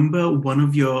 And I remember one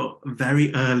of your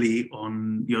very early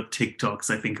on your TikToks,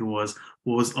 I think it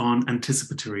was on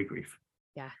anticipatory grief.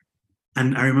 Yeah.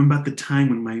 And I remember at the time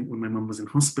when my mum was in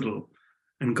hospital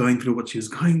and going through what she was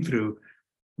going through,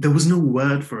 there was no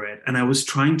word for it. And I was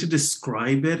trying to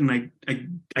describe it, and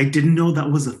I didn't know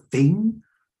that was a thing.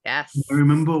 I Yes.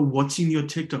 remember watching your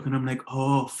TikTok and I'm like,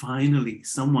 oh, finally,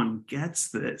 someone gets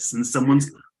this and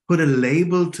someone's put a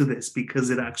label to this because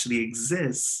it actually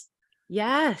exists.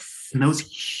 Yes. And that was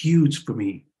huge for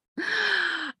me.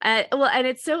 Well, and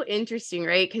it's so interesting,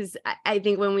 right? Because I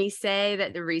think when we say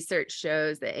that the research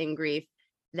shows that in grief,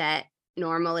 that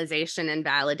normalization and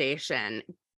validation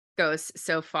goes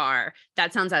so far,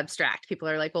 that sounds abstract. People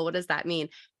are like, well, what does that mean?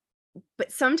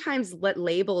 But sometimes what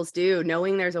labels do,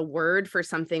 knowing there's a word for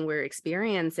something we're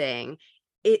experiencing,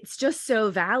 it's just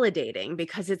so validating,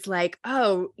 because it's like,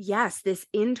 oh, yes, this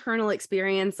internal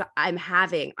experience I'm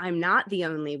having, I'm not the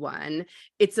only one.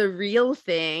 It's a real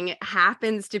thing, it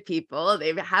happens to people.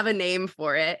 They have a name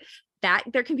for it. That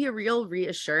there can be a real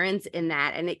reassurance in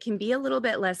that. And it can be a little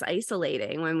bit less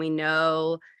isolating when we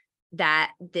know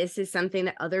that this is something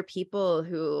that other people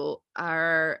who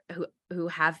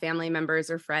have family members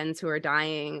or friends who are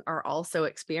dying are also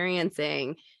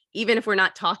experiencing. Even if we're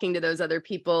not talking to those other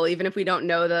people, even if we don't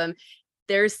know them,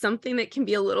 there's something that can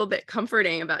be a little bit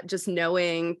comforting about just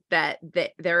knowing that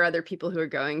there are other people who are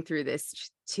going through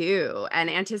this too. And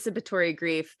anticipatory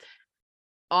grief,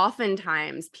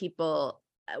 oftentimes people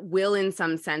will in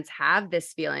some sense have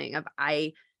this feeling of,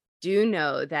 I do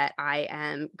know that I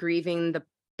am grieving the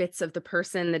bits of the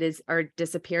person that are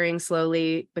disappearing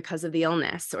slowly because of the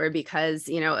illness, or because,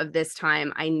 of this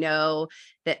time. I know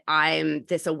that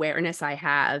this awareness I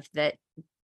have, that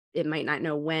it might not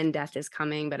know when death is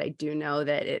coming, but I do know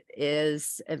that it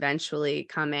is eventually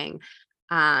coming.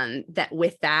 That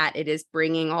with that, it is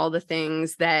bringing all the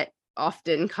things that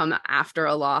often come after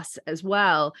a loss as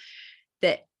well.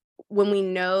 That when we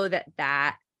know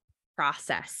that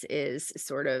process is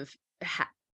sort of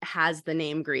has the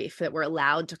name grief, that we're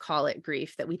allowed to call it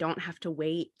grief, that we don't have to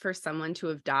wait for someone to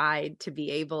have died to be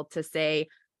able to say,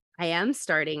 I am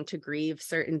starting to grieve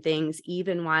certain things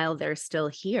even while they're still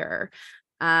here.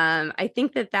 I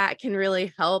think that can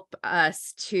really help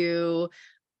us to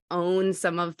own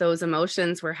some of those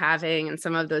emotions we're having and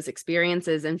some of those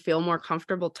experiences, and feel more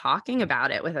comfortable talking about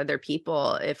it with other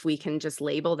people, if we can just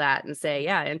label that and say,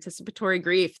 yeah, anticipatory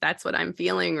grief, that's what I'm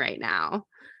feeling right now.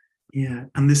 Yeah,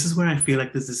 and this is where I feel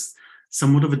like there's this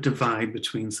somewhat of a divide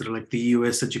between sort of like the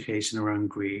US education around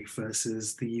grief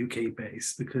versus the UK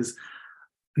base, because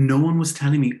no one was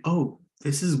telling me, oh,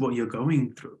 this is what you're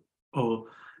going through, or,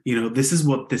 this is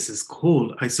what this is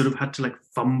called. I sort of had to like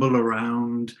fumble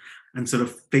around and sort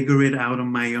of figure it out on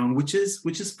my own, which is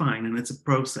fine, and it's a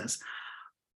process.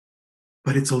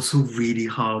 But it's also really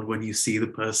hard when you see the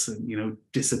person,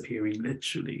 disappearing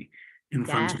literally in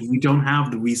front of you. Yes. You don't have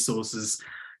the resources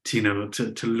to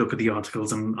look at the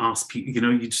articles and ask people,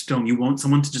 you just don't. You want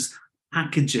someone to just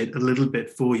package it a little bit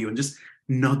for you and just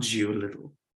nudge you a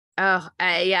little. Oh,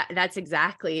 yeah, that's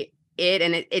exactly it.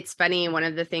 And it's funny. One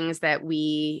of the things that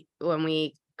when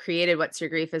we created What's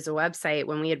Your Grief as a website,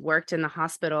 when we had worked in the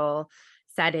hospital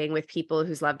setting with people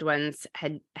whose loved ones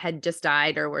had just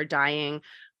died or were dying,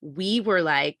 we were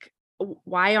like,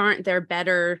 why aren't there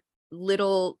better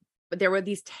there were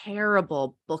these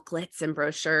terrible booklets and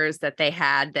brochures that they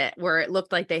had it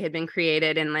looked like they had been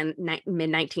created in the mid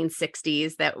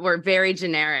 1960s, that were very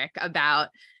generic about,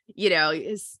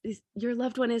 is your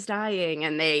loved one is dying,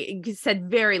 and they said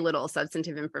very little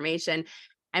substantive information.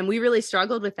 And we really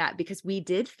struggled with that, because we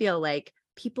did feel like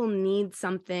people need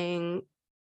something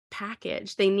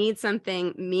packaged. They need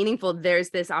something meaningful.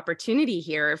 There's this opportunity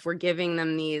here if we're giving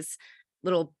them these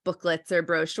little booklets or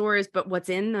brochures, but what's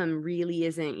in them really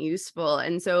isn't useful.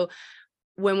 And so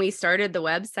when we started the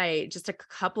website, just a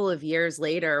couple of years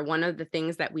later, one of the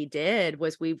things that we did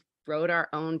was we wrote our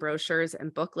own brochures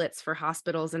and booklets for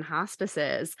hospitals and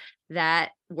hospices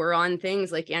that were on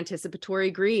things like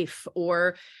anticipatory grief,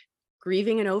 or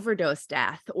grieving an overdose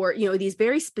death, or, these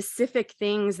very specific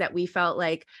things that we felt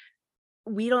like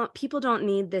people don't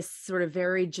need this sort of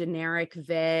very generic,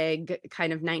 vague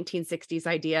kind of 1960s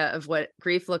idea of what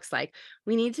grief looks like.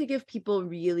 We need to give people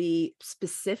really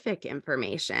specific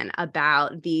information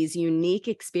about these unique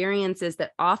experiences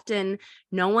that often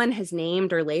no one has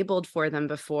named or labeled for them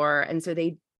before. And so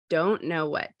they don't know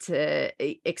what to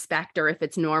expect, or if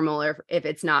it's normal or if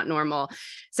it's not normal.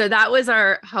 So that was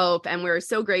our hope. And we're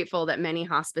so grateful that many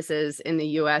hospices in the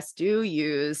US do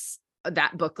use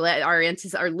that booklet, our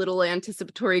little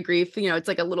anticipatory grief. It's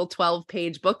like a little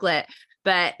 12-page booklet,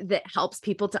 but that helps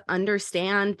people to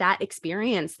understand that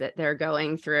experience that they're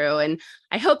going through. And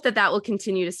I hope that will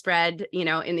continue to spread,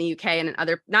 in the UK and in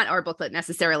other, not our booklet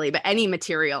necessarily, but any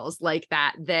materials like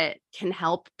that can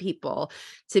help people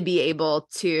to be able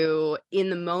to,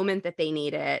 in the moment that they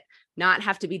need it, not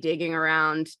have to be digging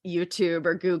around YouTube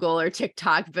or Google or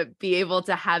TikTok, but be able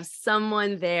to have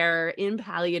someone there in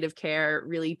palliative care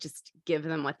really just give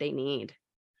them what they need.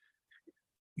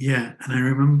 Yeah, and I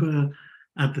remember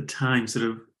at the time, sort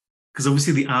of, because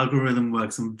obviously the algorithm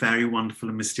works in very wonderful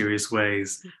and mysterious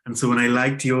ways. And so when I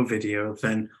liked your video,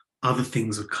 then other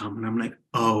things would come, and I'm like,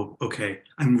 oh, okay,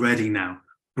 I'm ready now.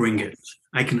 bring it. Yes.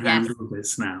 I can Yes. handle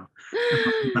this now.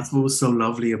 And that's what was so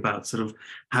lovely about sort of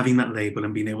having that label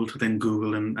and being able to then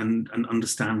Google and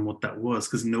understand what that was,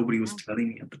 because nobody was telling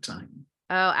me at the time.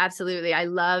 Oh, absolutely. I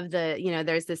love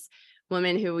there's this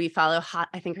woman who we follow.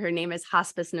 I think her name is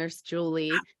Hospice Nurse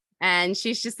Julie. And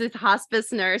she's just this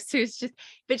hospice nurse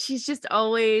but she's just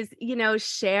always,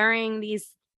 sharing these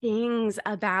things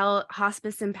about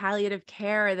hospice and palliative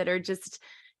care that are just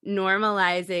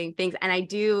normalizing things. And I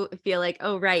do feel like,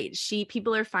 oh, right.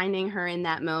 People are finding her in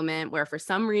that moment where for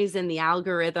some reason the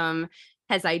algorithm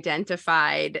has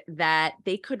identified that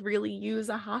they could really use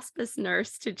a hospice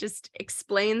nurse to just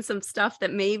explain some stuff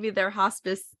that maybe their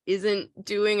hospice isn't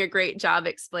doing a great job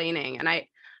explaining. And I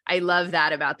love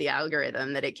that about the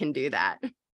algorithm, that it can do that.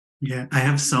 Yeah, I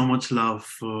have so much love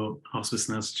for hospice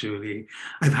nurse Julie.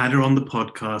 I've had her on the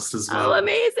podcast as Oh, well.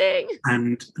 amazing.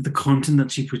 And the content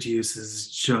that she produces is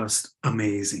just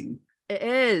amazing. It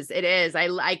is. It is.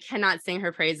 I cannot sing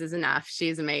her praises enough.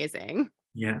 She's amazing.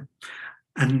 Yeah.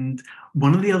 And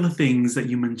one of the other things that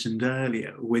you mentioned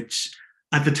earlier, which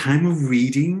at the time of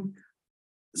reading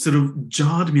sort of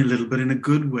jarred me a little bit in a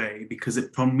good way, because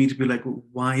it prompted me to be like, well,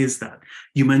 why is that?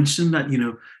 You mentioned that,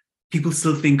 people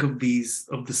still think of the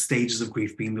stages of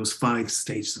grief being those 5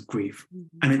 stages of grief.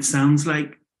 Mm-hmm. And it sounds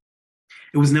like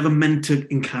it was never meant to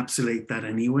encapsulate that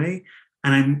anyway.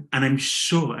 And I'm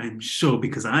sure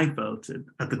because I felt it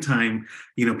at the time,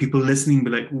 people listening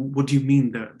be like, what do you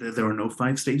mean there are no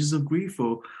 5 stages of grief,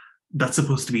 or that's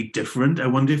supposed to be different? I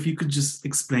wonder if you could just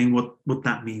explain what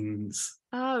that means.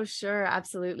 Oh, sure.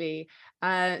 Absolutely.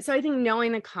 So I think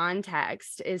knowing the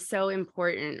context is so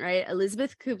important, right?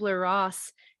 Elizabeth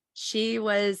Kubler-Ross, she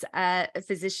was a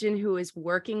physician who was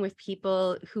working with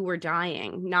people who were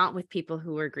dying, not with people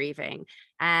who were grieving.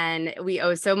 And we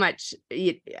owe so much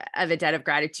of a debt of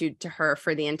gratitude to her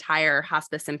for the entire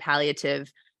hospice and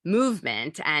palliative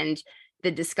movement and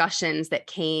the discussions that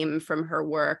came from her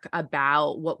work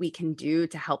about what we can do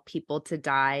to help people to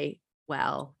die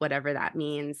well, whatever that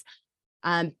means.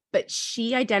 But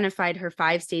she identified her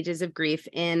 5 stages of grief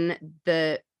in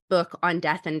the book on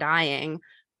death and dying,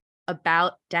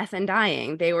 about death and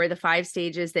dying. They were the 5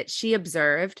 stages that she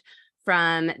observed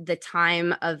from the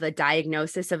time of the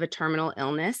diagnosis of a terminal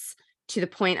illness to the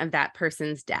point of that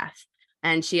person's death.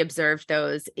 And she observed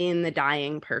those in the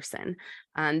dying person.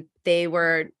 They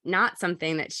were not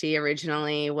something that she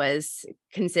originally was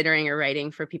considering or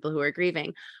writing for people who were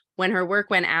grieving. When her work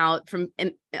went out, from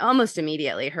almost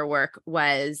immediately, her work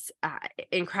was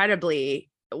incredibly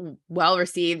well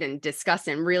received and discussed,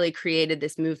 and really created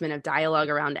this movement of dialogue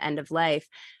around end of life.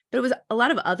 But it was a lot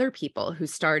of other people who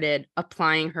started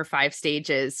applying her 5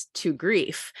 stages to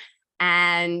grief.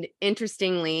 And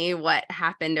interestingly, what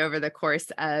happened over the course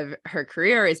of her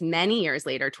career is many years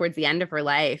later, towards the end of her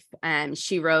life,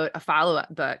 she wrote a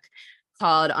follow-up book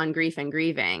called On Grief and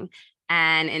Grieving.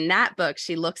 And in that book,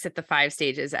 she looks at the 5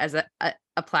 stages as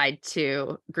applied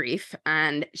to grief.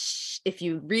 And if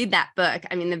you read that book,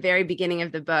 I mean, the very beginning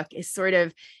of the book is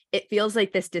it feels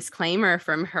like this disclaimer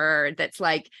from her that's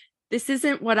like, this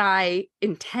isn't what I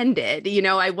intended.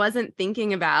 I wasn't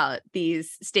thinking about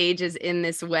these stages in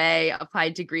this way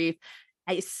applied to grief.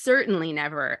 I certainly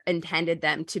never intended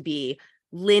them to be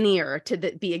linear, to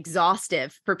be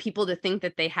exhaustive, for people to think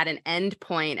that they had an end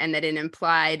point and that it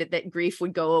implied that grief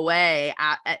would go away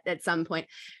at some point.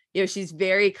 She's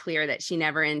very clear that she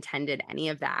never intended any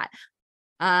of that.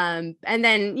 And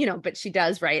then, but she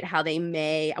does write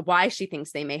why she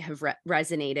thinks they may have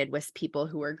resonated with people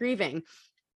who are grieving.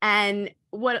 And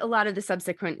what a lot of the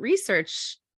subsequent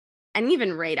research, and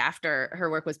even right after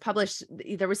her work was published,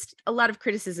 there was a lot of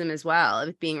criticism as well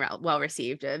of being well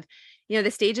received of, the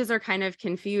stages are kind of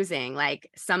confusing. Like,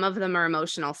 some of them are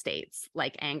emotional states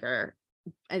like anger,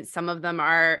 and some of them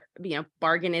are,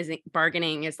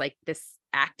 bargaining is like this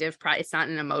active it's not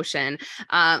an emotion.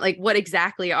 Like, what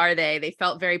exactly are they? They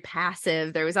felt very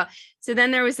passive. So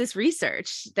then there was this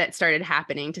research that started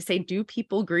happening to say, do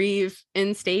people grieve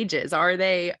in stages? Are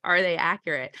they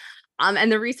accurate? And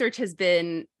the research has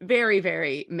been very,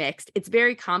 very mixed. It's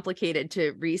very complicated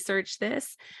to research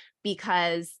this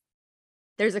because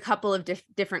there's a couple of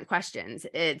different questions.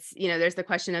 It's, there's the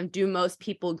question of, do most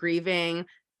people grieving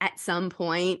at some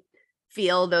point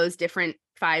feel those different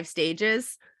 5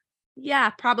 stages?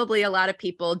 Yeah, probably a lot of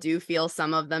people do feel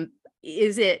some of them.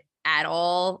 Is it at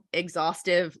all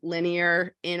exhaustive,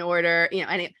 linear, in order?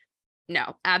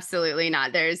 No, absolutely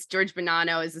not. There's George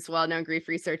Bonanno is this well-known grief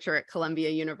researcher at Columbia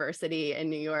University in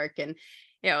New York. And,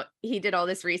 he did all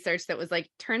this research that was like,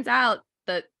 turns out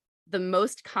that the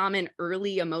most common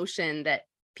early emotion that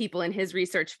people in his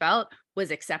research felt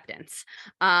was acceptance,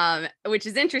 which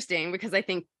is interesting because I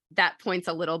think that points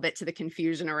a little bit to the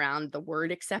confusion around the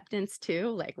word acceptance too.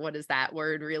 Like, what does that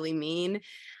word really mean?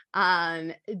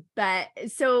 But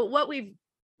so what we've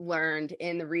learned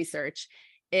in the research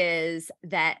is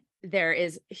that there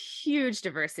is huge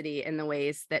diversity in the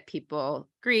ways that people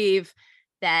grieve,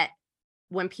 that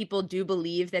when people do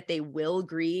believe that they will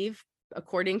grieve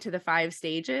according to the 5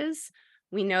 stages,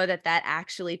 we know that that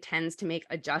actually tends to make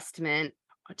adjustment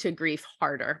to grief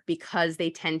harder, because they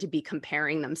tend to be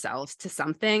comparing themselves to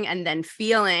something and then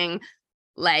feeling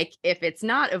like if it's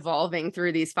not evolving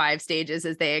through these 5 stages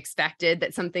as they expected,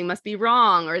 that something must be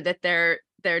wrong, or that they're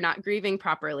not grieving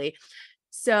properly.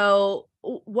 So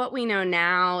what we know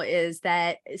now is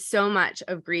that so much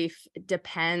of grief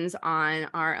depends on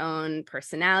our own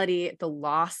personality. The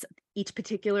loss, each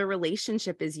particular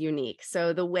relationship is unique.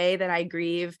 So the way that I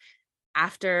grieve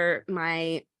after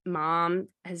my mom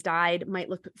has died might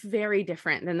look very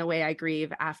different than the way I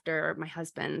grieve after my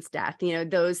husband's death. You know,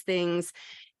 those things,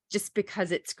 just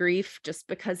because it's grief, just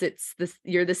because it's this,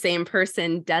 you're the same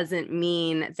person, doesn't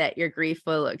mean that your grief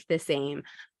will look the same.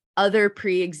 Other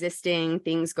pre-existing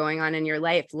things going on in your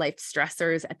life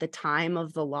stressors at the time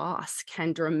of the loss,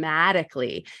 can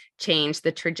dramatically change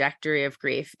the trajectory of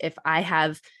grief. If I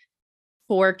have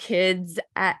 4 kids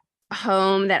at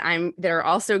home that are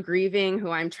also grieving, who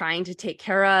I'm trying to take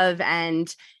care of,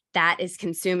 and that is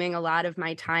consuming a lot of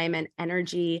my time and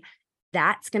energy,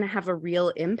 that's going to have a real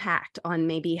impact on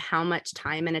maybe how much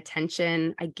time and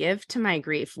attention I give to my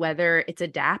grief, whether it's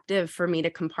adaptive for me to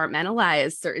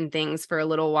compartmentalize certain things for a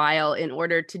little while in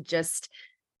order to just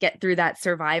get through that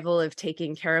survival of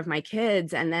taking care of my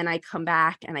kids. And then I come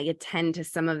back and I attend to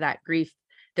some of that grief,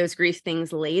 those grief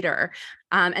things later.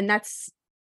 And that's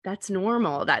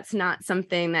normal. That's not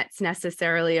something that's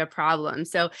necessarily a problem.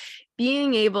 So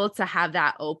being able to have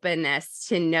that openness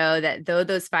to know that though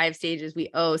those 5 stages,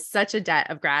 we owe such a debt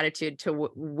of gratitude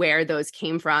to where those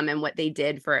came from and what they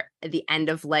did for the end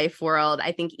of life world.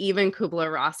 I think even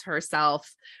Kubler-Ross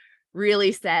herself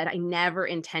really said, I never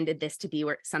intended this to be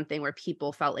something where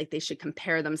people felt like they should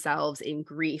compare themselves in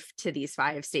grief to these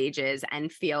 5 stages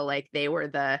and feel like they were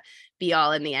the be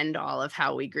all and the end all of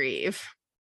how we grieve.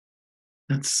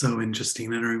 That's so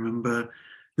interesting. And I remember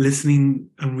listening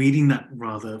and reading that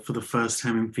rather for the first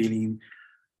time and feeling,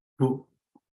 well,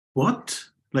 what?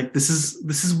 Like this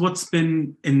is what's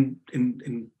been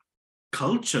in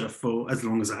culture for as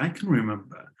long as I can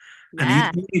remember. And you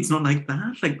Yeah. think it's not like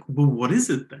that? Like, well, what is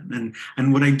it then?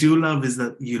 And what I do love is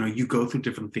that, you know, you go through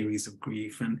different theories of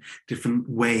grief and different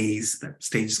ways that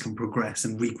stages can progress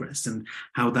and regress, and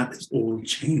how that is all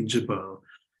changeable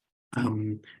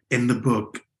in the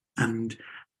book. And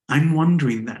I'm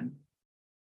wondering then,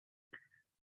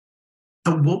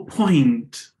 at what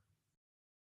point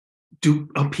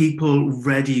are people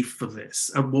ready for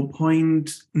this? At what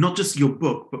point, not just your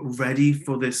book, but ready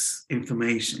for this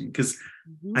information? Because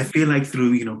I feel like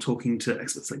through, you know, talking to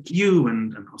experts like you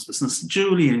and Hospice Nurse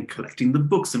Julie and collecting the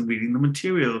books and reading the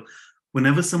material,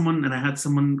 whenever someone, and I had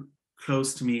someone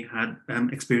close to me had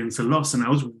experienced a loss, and I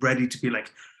was ready to be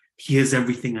like, here's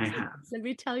everything I have. Let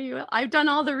me tell you, I've done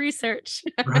all the research.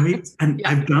 Right? And Yeah.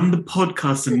 I've done the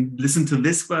podcast and listened to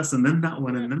this first and then that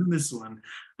one and then this one.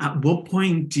 At what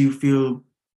point do you feel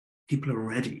people are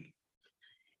ready?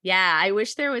 Yeah, I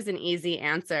wish there was an easy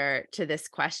answer to this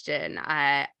question.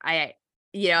 I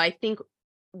think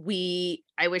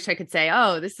I wish I could say,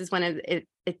 oh, this is when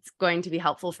it's going to be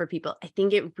helpful for people. I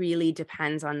think it really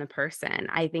depends on the person.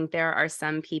 I think there are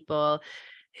some people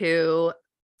who,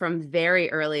 from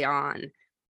very early on,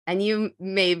 and you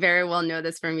may very well know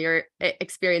this from your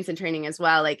experience and training as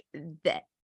well, like that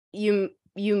you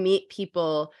meet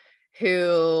people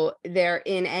who they're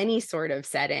in any sort of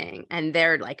setting and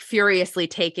they're like furiously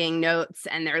taking notes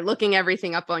and they're looking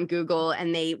everything up on Google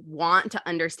and they want to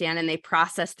understand and they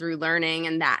process through learning,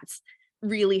 and that's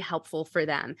really helpful for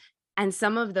them. And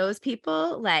some of those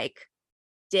people, like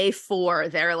day 4,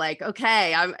 they're like,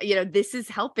 okay, this is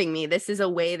helping me. This is a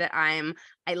way that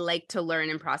I like to learn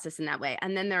and process in that way.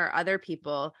 And then there are other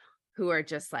people who are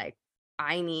just like,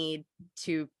 I need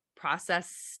to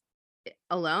process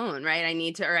alone, right? I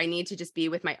need to just be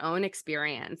with my own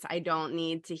experience. I don't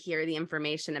need to hear the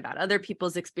information about other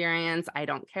people's experience. I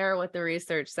don't care what the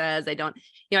research says.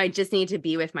 I just need to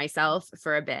be with myself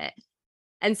for a bit.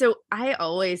 And so I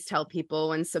always tell people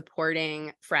when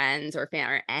supporting friends or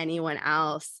family or anyone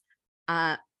else,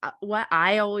 what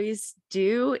I always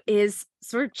do is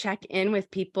sort of check in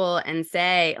with people and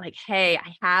say, like, hey,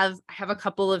 I have a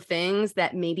couple of things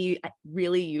that may be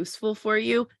really useful for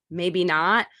you, maybe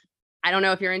not. I don't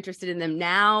know if you're interested in them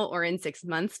now or in 6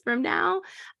 months from now.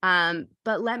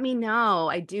 But let me know.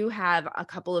 I do have a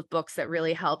couple of books that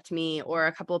really helped me, or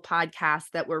a couple of podcasts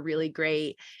that were really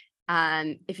great.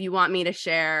 If you want me to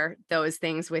share those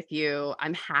things with you,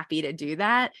 I'm happy to do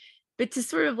that. But to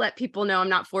sort of let people know, I'm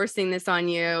not forcing this on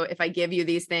you. If I give you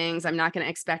these things, I'm not going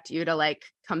to expect you to like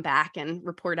come back and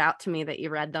report out to me that you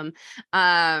read them,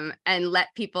 and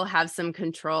let people have some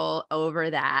control over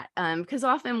that. Because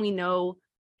often we know,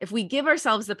 if we give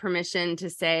ourselves the permission to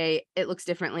say it looks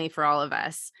differently for all of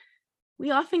us,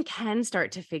 we often can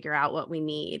start to figure out what we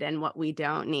need and what we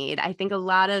don't need. I think a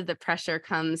lot of the pressure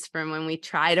comes from when we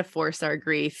try to force our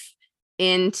grief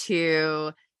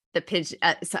into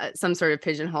some sort of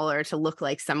pigeonhole, or to look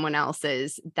like someone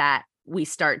else's, that we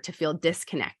start to feel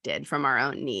disconnected from our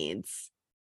own needs.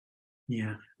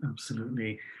 Yeah,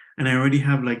 absolutely. And I already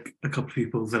have like a couple of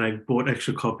people that I bought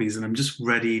extra copies, and I'm just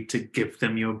ready to give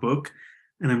them your book.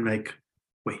 And I'm like,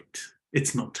 wait,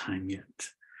 it's not time yet.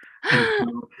 And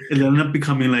so it'll end up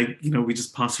becoming like, we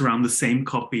just pass around the same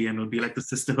copy, and it'll be like the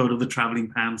sisterhood of the traveling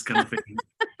pants kind of thing.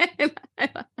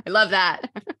 I love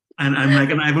that. And I'm like,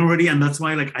 and that's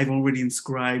why like I've already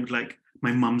inscribed like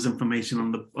my mum's information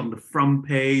on the front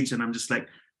page. And I'm just like,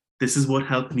 this is what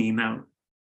helped me. Now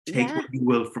take Yeah. what you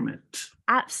will from it.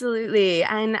 Absolutely.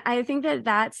 And I think that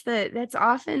that's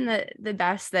often the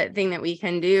best thing that we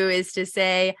can do, is to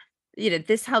say,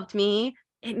 this helped me.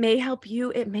 It may help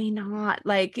you, it may not,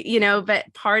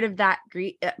 but part of that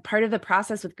part of the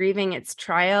process with grieving, it's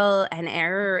trial and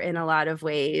error in a lot of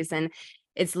ways. And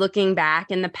it's looking back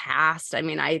in the past. I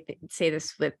mean, I say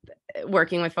this with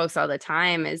working with folks all the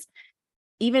time, is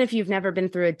even if you've never been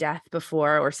through a death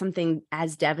before, or something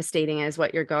as devastating as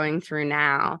what you're going through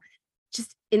now,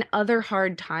 just in other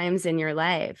hard times in your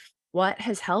life, what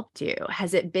has helped you?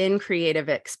 Has it been creative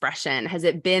expression? Has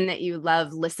it been that you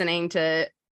love listening to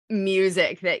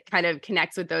music that kind of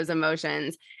connects with those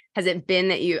emotions? Has it been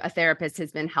that a therapist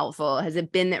has been helpful? Has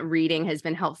it been that reading has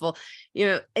been helpful?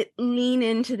 Lean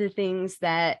into the things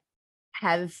that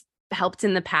have helped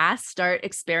in the past, start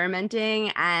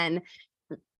experimenting, and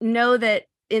know that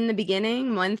in the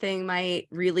beginning, one thing might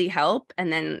really help,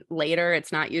 and then later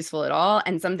it's not useful at all.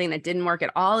 And something that didn't work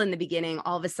at all in the beginning,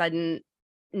 all of a sudden,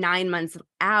 9 months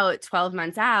out, 12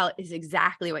 months out, is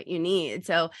exactly what you need.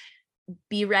 So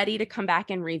be ready to come back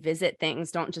and revisit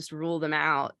things. Don't just rule them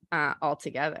out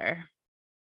altogether.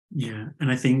 Yeah. And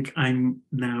I think I'm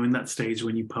now in that stage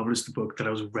when you published the book that I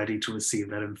was ready to receive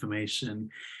that information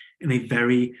in a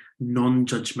very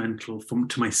non-judgmental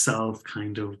to myself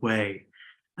kind of way.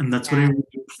 And that's what I really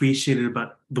appreciated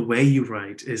about the way you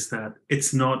write, is that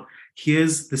it's not,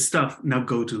 here's the stuff, now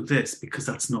go do this, because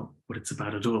that's not what it's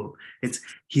about at all. It's,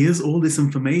 here's all this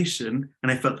information,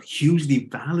 and I felt hugely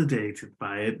validated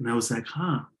by it. And I was like,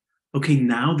 okay,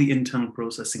 now the internal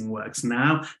processing works.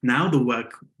 Now the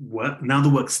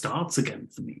work starts again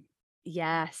for me.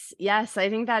 Yes. I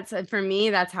think that's, for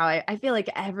me, that's how I feel like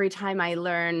every time I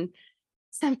learn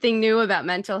something new about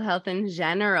mental health in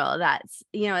general, that's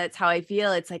how I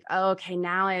feel. It's like, oh, okay,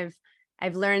 now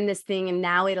I've learned this thing, and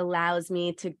now it allows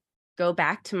me to go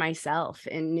back to myself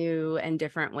in new and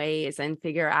different ways and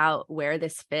figure out where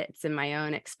this fits in my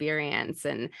own experience.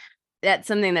 And that's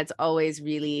something that's always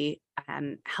really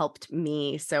helped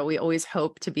me. So we always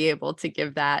hope to be able to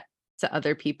give that to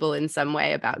other people in some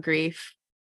way about grief.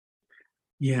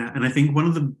 Yeah, and I think one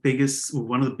of the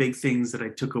big things that I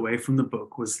took away from the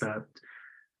book was that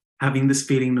having this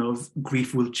feeling of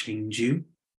grief will change you.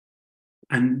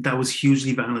 And that was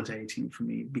hugely validating for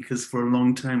me, because for a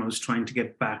long time I was trying to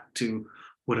get back to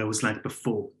what I was like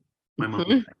before my mom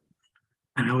died.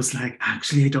 And I was like,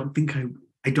 actually, I don't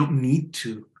need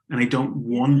to, and I don't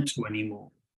want to anymore.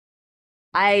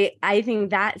 I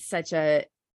think that's such an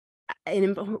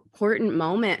important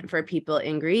moment for people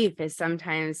in grief, is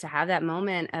sometimes to have that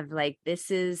moment of like,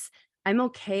 I'm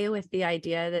okay with the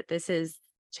idea that this has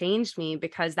changed me,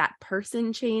 because that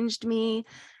person changed me.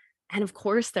 And of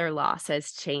course their loss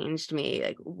has changed me.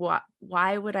 Like,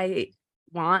 why would I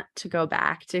want to go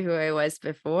back to who I was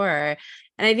before?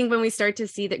 And I think when we start to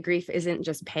see that grief isn't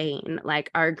just pain,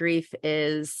 like our grief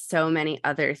is so many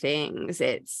other things,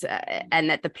 and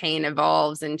that the pain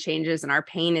evolves and changes, and our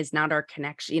pain is not our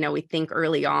connection. We think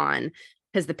early on,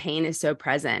 because the pain is so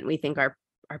present, we think our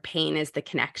pain is the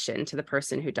connection to the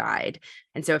person who died.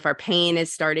 And so if our pain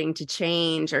is starting to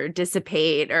change or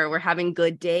dissipate, or we're having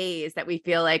good days, that we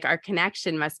feel like our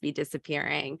connection must be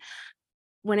disappearing.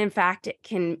 When in fact,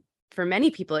 for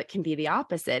many people, it can be the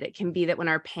opposite. It can be that when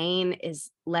our pain is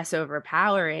less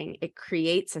overpowering, it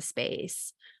creates a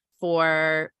space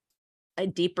for a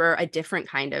deeper, a different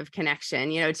kind of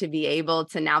connection, to be able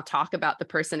to now talk about the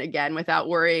person again without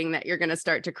worrying that you're going to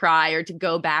start to cry, or to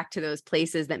go back to those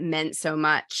places that meant so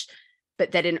much,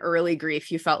 but that in early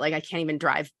grief, you felt like, I can't even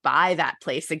drive by that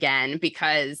place again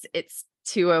because it's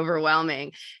too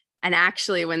overwhelming. And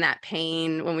actually, when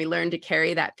we learn to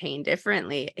carry that pain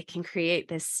differently, it can create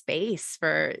this space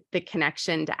for the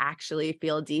connection to actually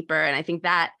feel deeper. And I think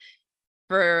that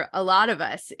for a lot of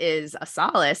us is a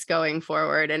solace going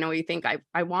forward. And we think,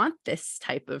 I want this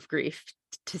type of grief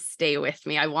to stay with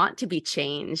me. I want to be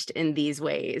changed in these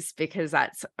ways because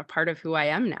that's a part of who I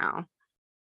am now.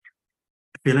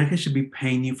 I feel like I should be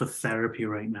paying you for therapy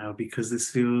right now, because this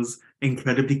feels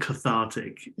incredibly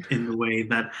cathartic in the way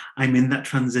that I'm in that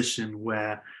transition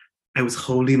where I was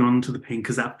holding on to the pain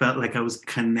because that felt like I was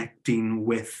connecting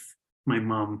with my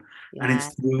mom. Yeah. And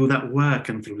it's through that work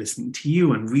and through listening to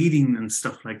you and reading and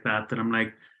stuff like that, that I'm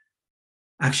like,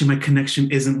 actually, my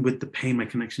connection isn't with the pain. My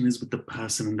connection is with the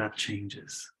person, and that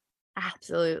changes.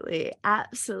 Absolutely.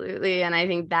 Absolutely. And I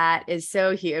think that is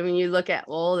so huge. I mean, you look at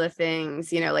all the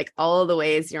things, like all the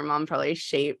ways your mom probably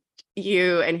shaped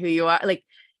you and who you are. Like,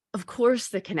 of course,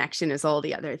 the connection is all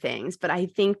the other things, but I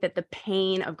think that the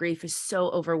pain of grief is so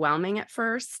overwhelming at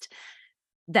first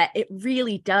that it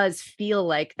really does feel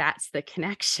like that's the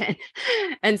connection.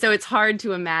 And so it's hard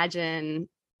to imagine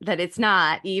that it's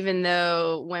not, even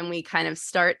though when we kind of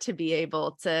start to be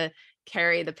able to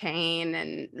carry the pain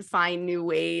and find new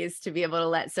ways to be able to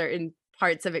let certain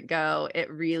parts of it go, it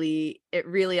really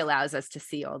allows us to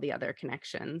see all the other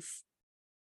connections.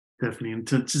 Definitely. And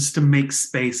to make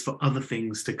space for other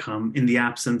things to come in the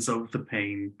absence of the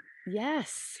pain.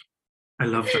 Yes. I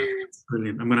love that. It's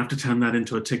brilliant. I'm going to have to turn that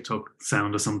into a TikTok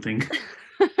sound or something.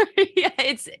 Yeah,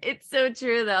 it's so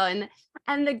true though.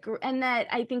 And that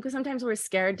I think sometimes we're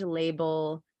scared to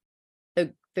label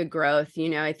the growth.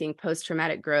 I think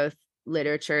post-traumatic growth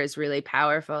literature is really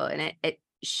powerful, and it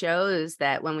shows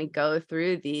that when we go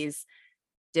through these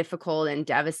difficult and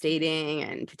devastating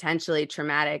and potentially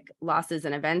traumatic losses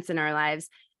and events in our lives,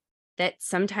 that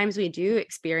sometimes we do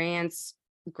experience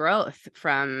growth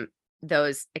from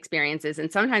those experiences.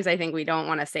 And sometimes I think we don't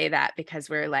want to say that because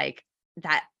we're like,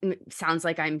 that sounds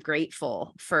like I'm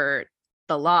grateful for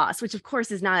the loss, which of course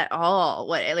is not at all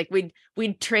what, like,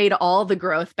 we'd trade all the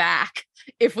growth back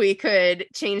if we could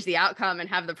change the outcome and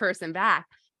have the person back.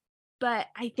 But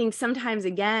I think sometimes,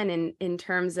 again, in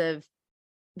terms of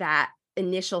that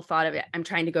initial thought of it, I'm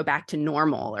trying to go back to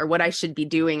normal, or what I should be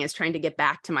doing is trying to get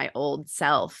back to my old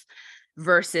self,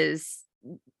 versus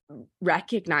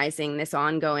recognizing this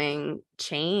ongoing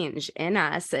change in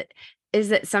us. It is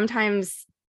that sometimes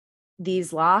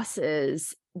these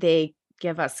losses, they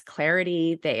give us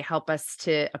clarity. They help us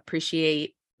to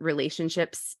appreciate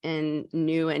relationships in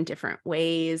new and different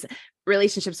ways,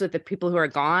 relationships with the people who are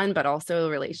gone, but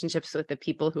also relationships with the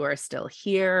people who are still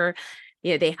here.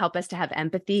 They help us to have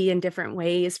empathy in different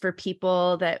ways for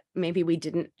people that maybe we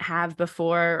didn't have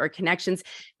before, or connections.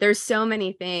 There's so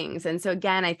many things. And so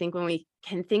again, I think when we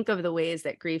can think of the ways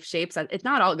that grief shapes us, it's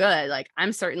not all good. Like,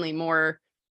 I'm certainly more,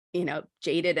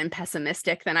 jaded and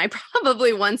pessimistic than I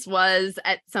probably once was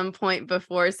at some point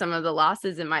before some of the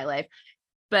losses in my life.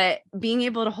 But being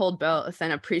able to hold both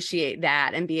and appreciate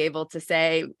that, and be able to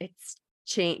say,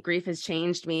 grief has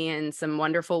changed me in some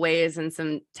wonderful ways and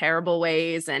some terrible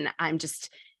ways, and I'm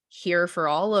just here for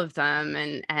all of them,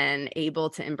 and able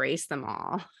to embrace them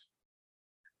all.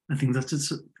 I think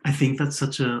that's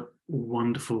such a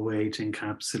wonderful way to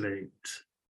encapsulate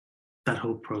that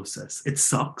whole process. It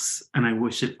sucks, and I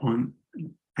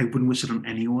wouldn't wish it on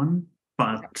anyone,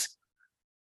 but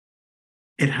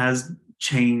it has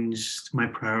changed my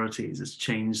priorities. It's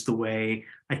changed the way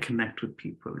I connect with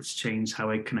people. It's changed how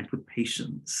I connect with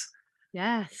patients.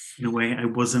 Yes. In a way I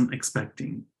wasn't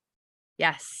expecting.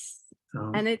 Yes.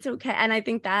 So. And it's okay. And I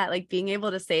think that, like, being able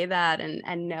to say that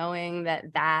and knowing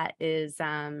that is,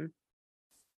 that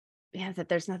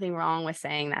there's nothing wrong with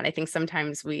saying that. I think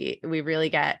sometimes we really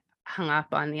get hung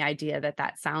up on the idea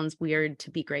that sounds weird to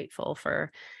be grateful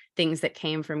for things that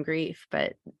came from grief,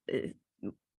 but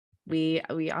we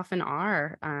often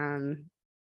are.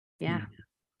 Yeah.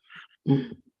 Well,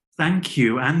 thank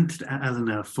you, and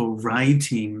Eleanor, for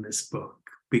writing this book,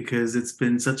 because it's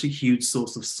been such a huge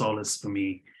source of solace for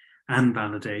me and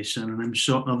validation, and I'm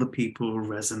sure other people will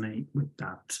resonate with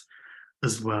that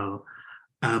as well.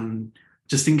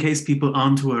 Just in case people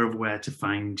aren't aware of where to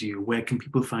find you, where can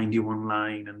people find you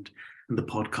online and the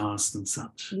podcast and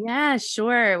such? Yeah,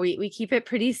 sure. We keep it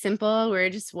pretty simple. We're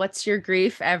just What's Your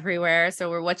Grief everywhere. So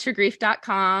we're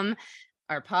whatsyourgrief.com.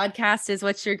 Our podcast is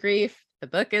What's Your Grief. the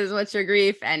book is What's Your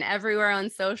Grief, and everywhere on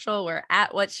social, we're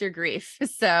at What's Your Grief.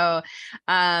 So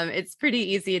it's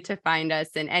pretty easy to find us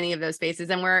in any of those spaces.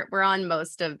 And we're on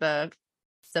most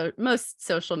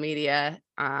social media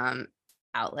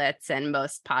outlets and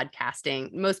most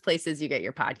places you get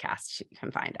your podcasts, you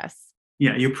can find us.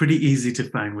 Yeah, you're pretty easy to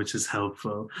find, which is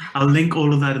helpful. I'll link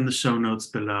all of that in the show notes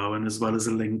below, and as well as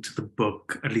a link to the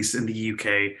book, at least in the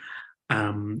UK,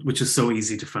 which is so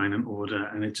easy to find and order,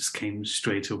 and it just came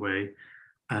straight away.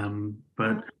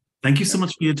 But thank you so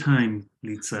much for your time,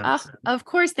 Litsa. Of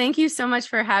course. Thank you so much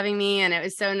for having me. And it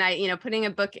was so nice, putting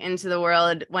a book into the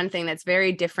world. One thing that's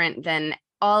very different than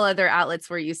all other outlets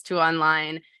we're used to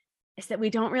online is that we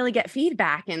don't really get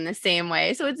feedback in the same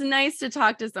way. So it's nice to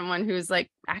talk to someone who's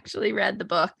actually read the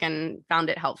book and found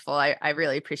it helpful. I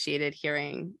really appreciated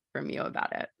hearing from you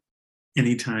about it.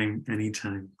 Anytime.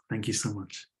 Thank you so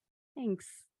much. Thanks.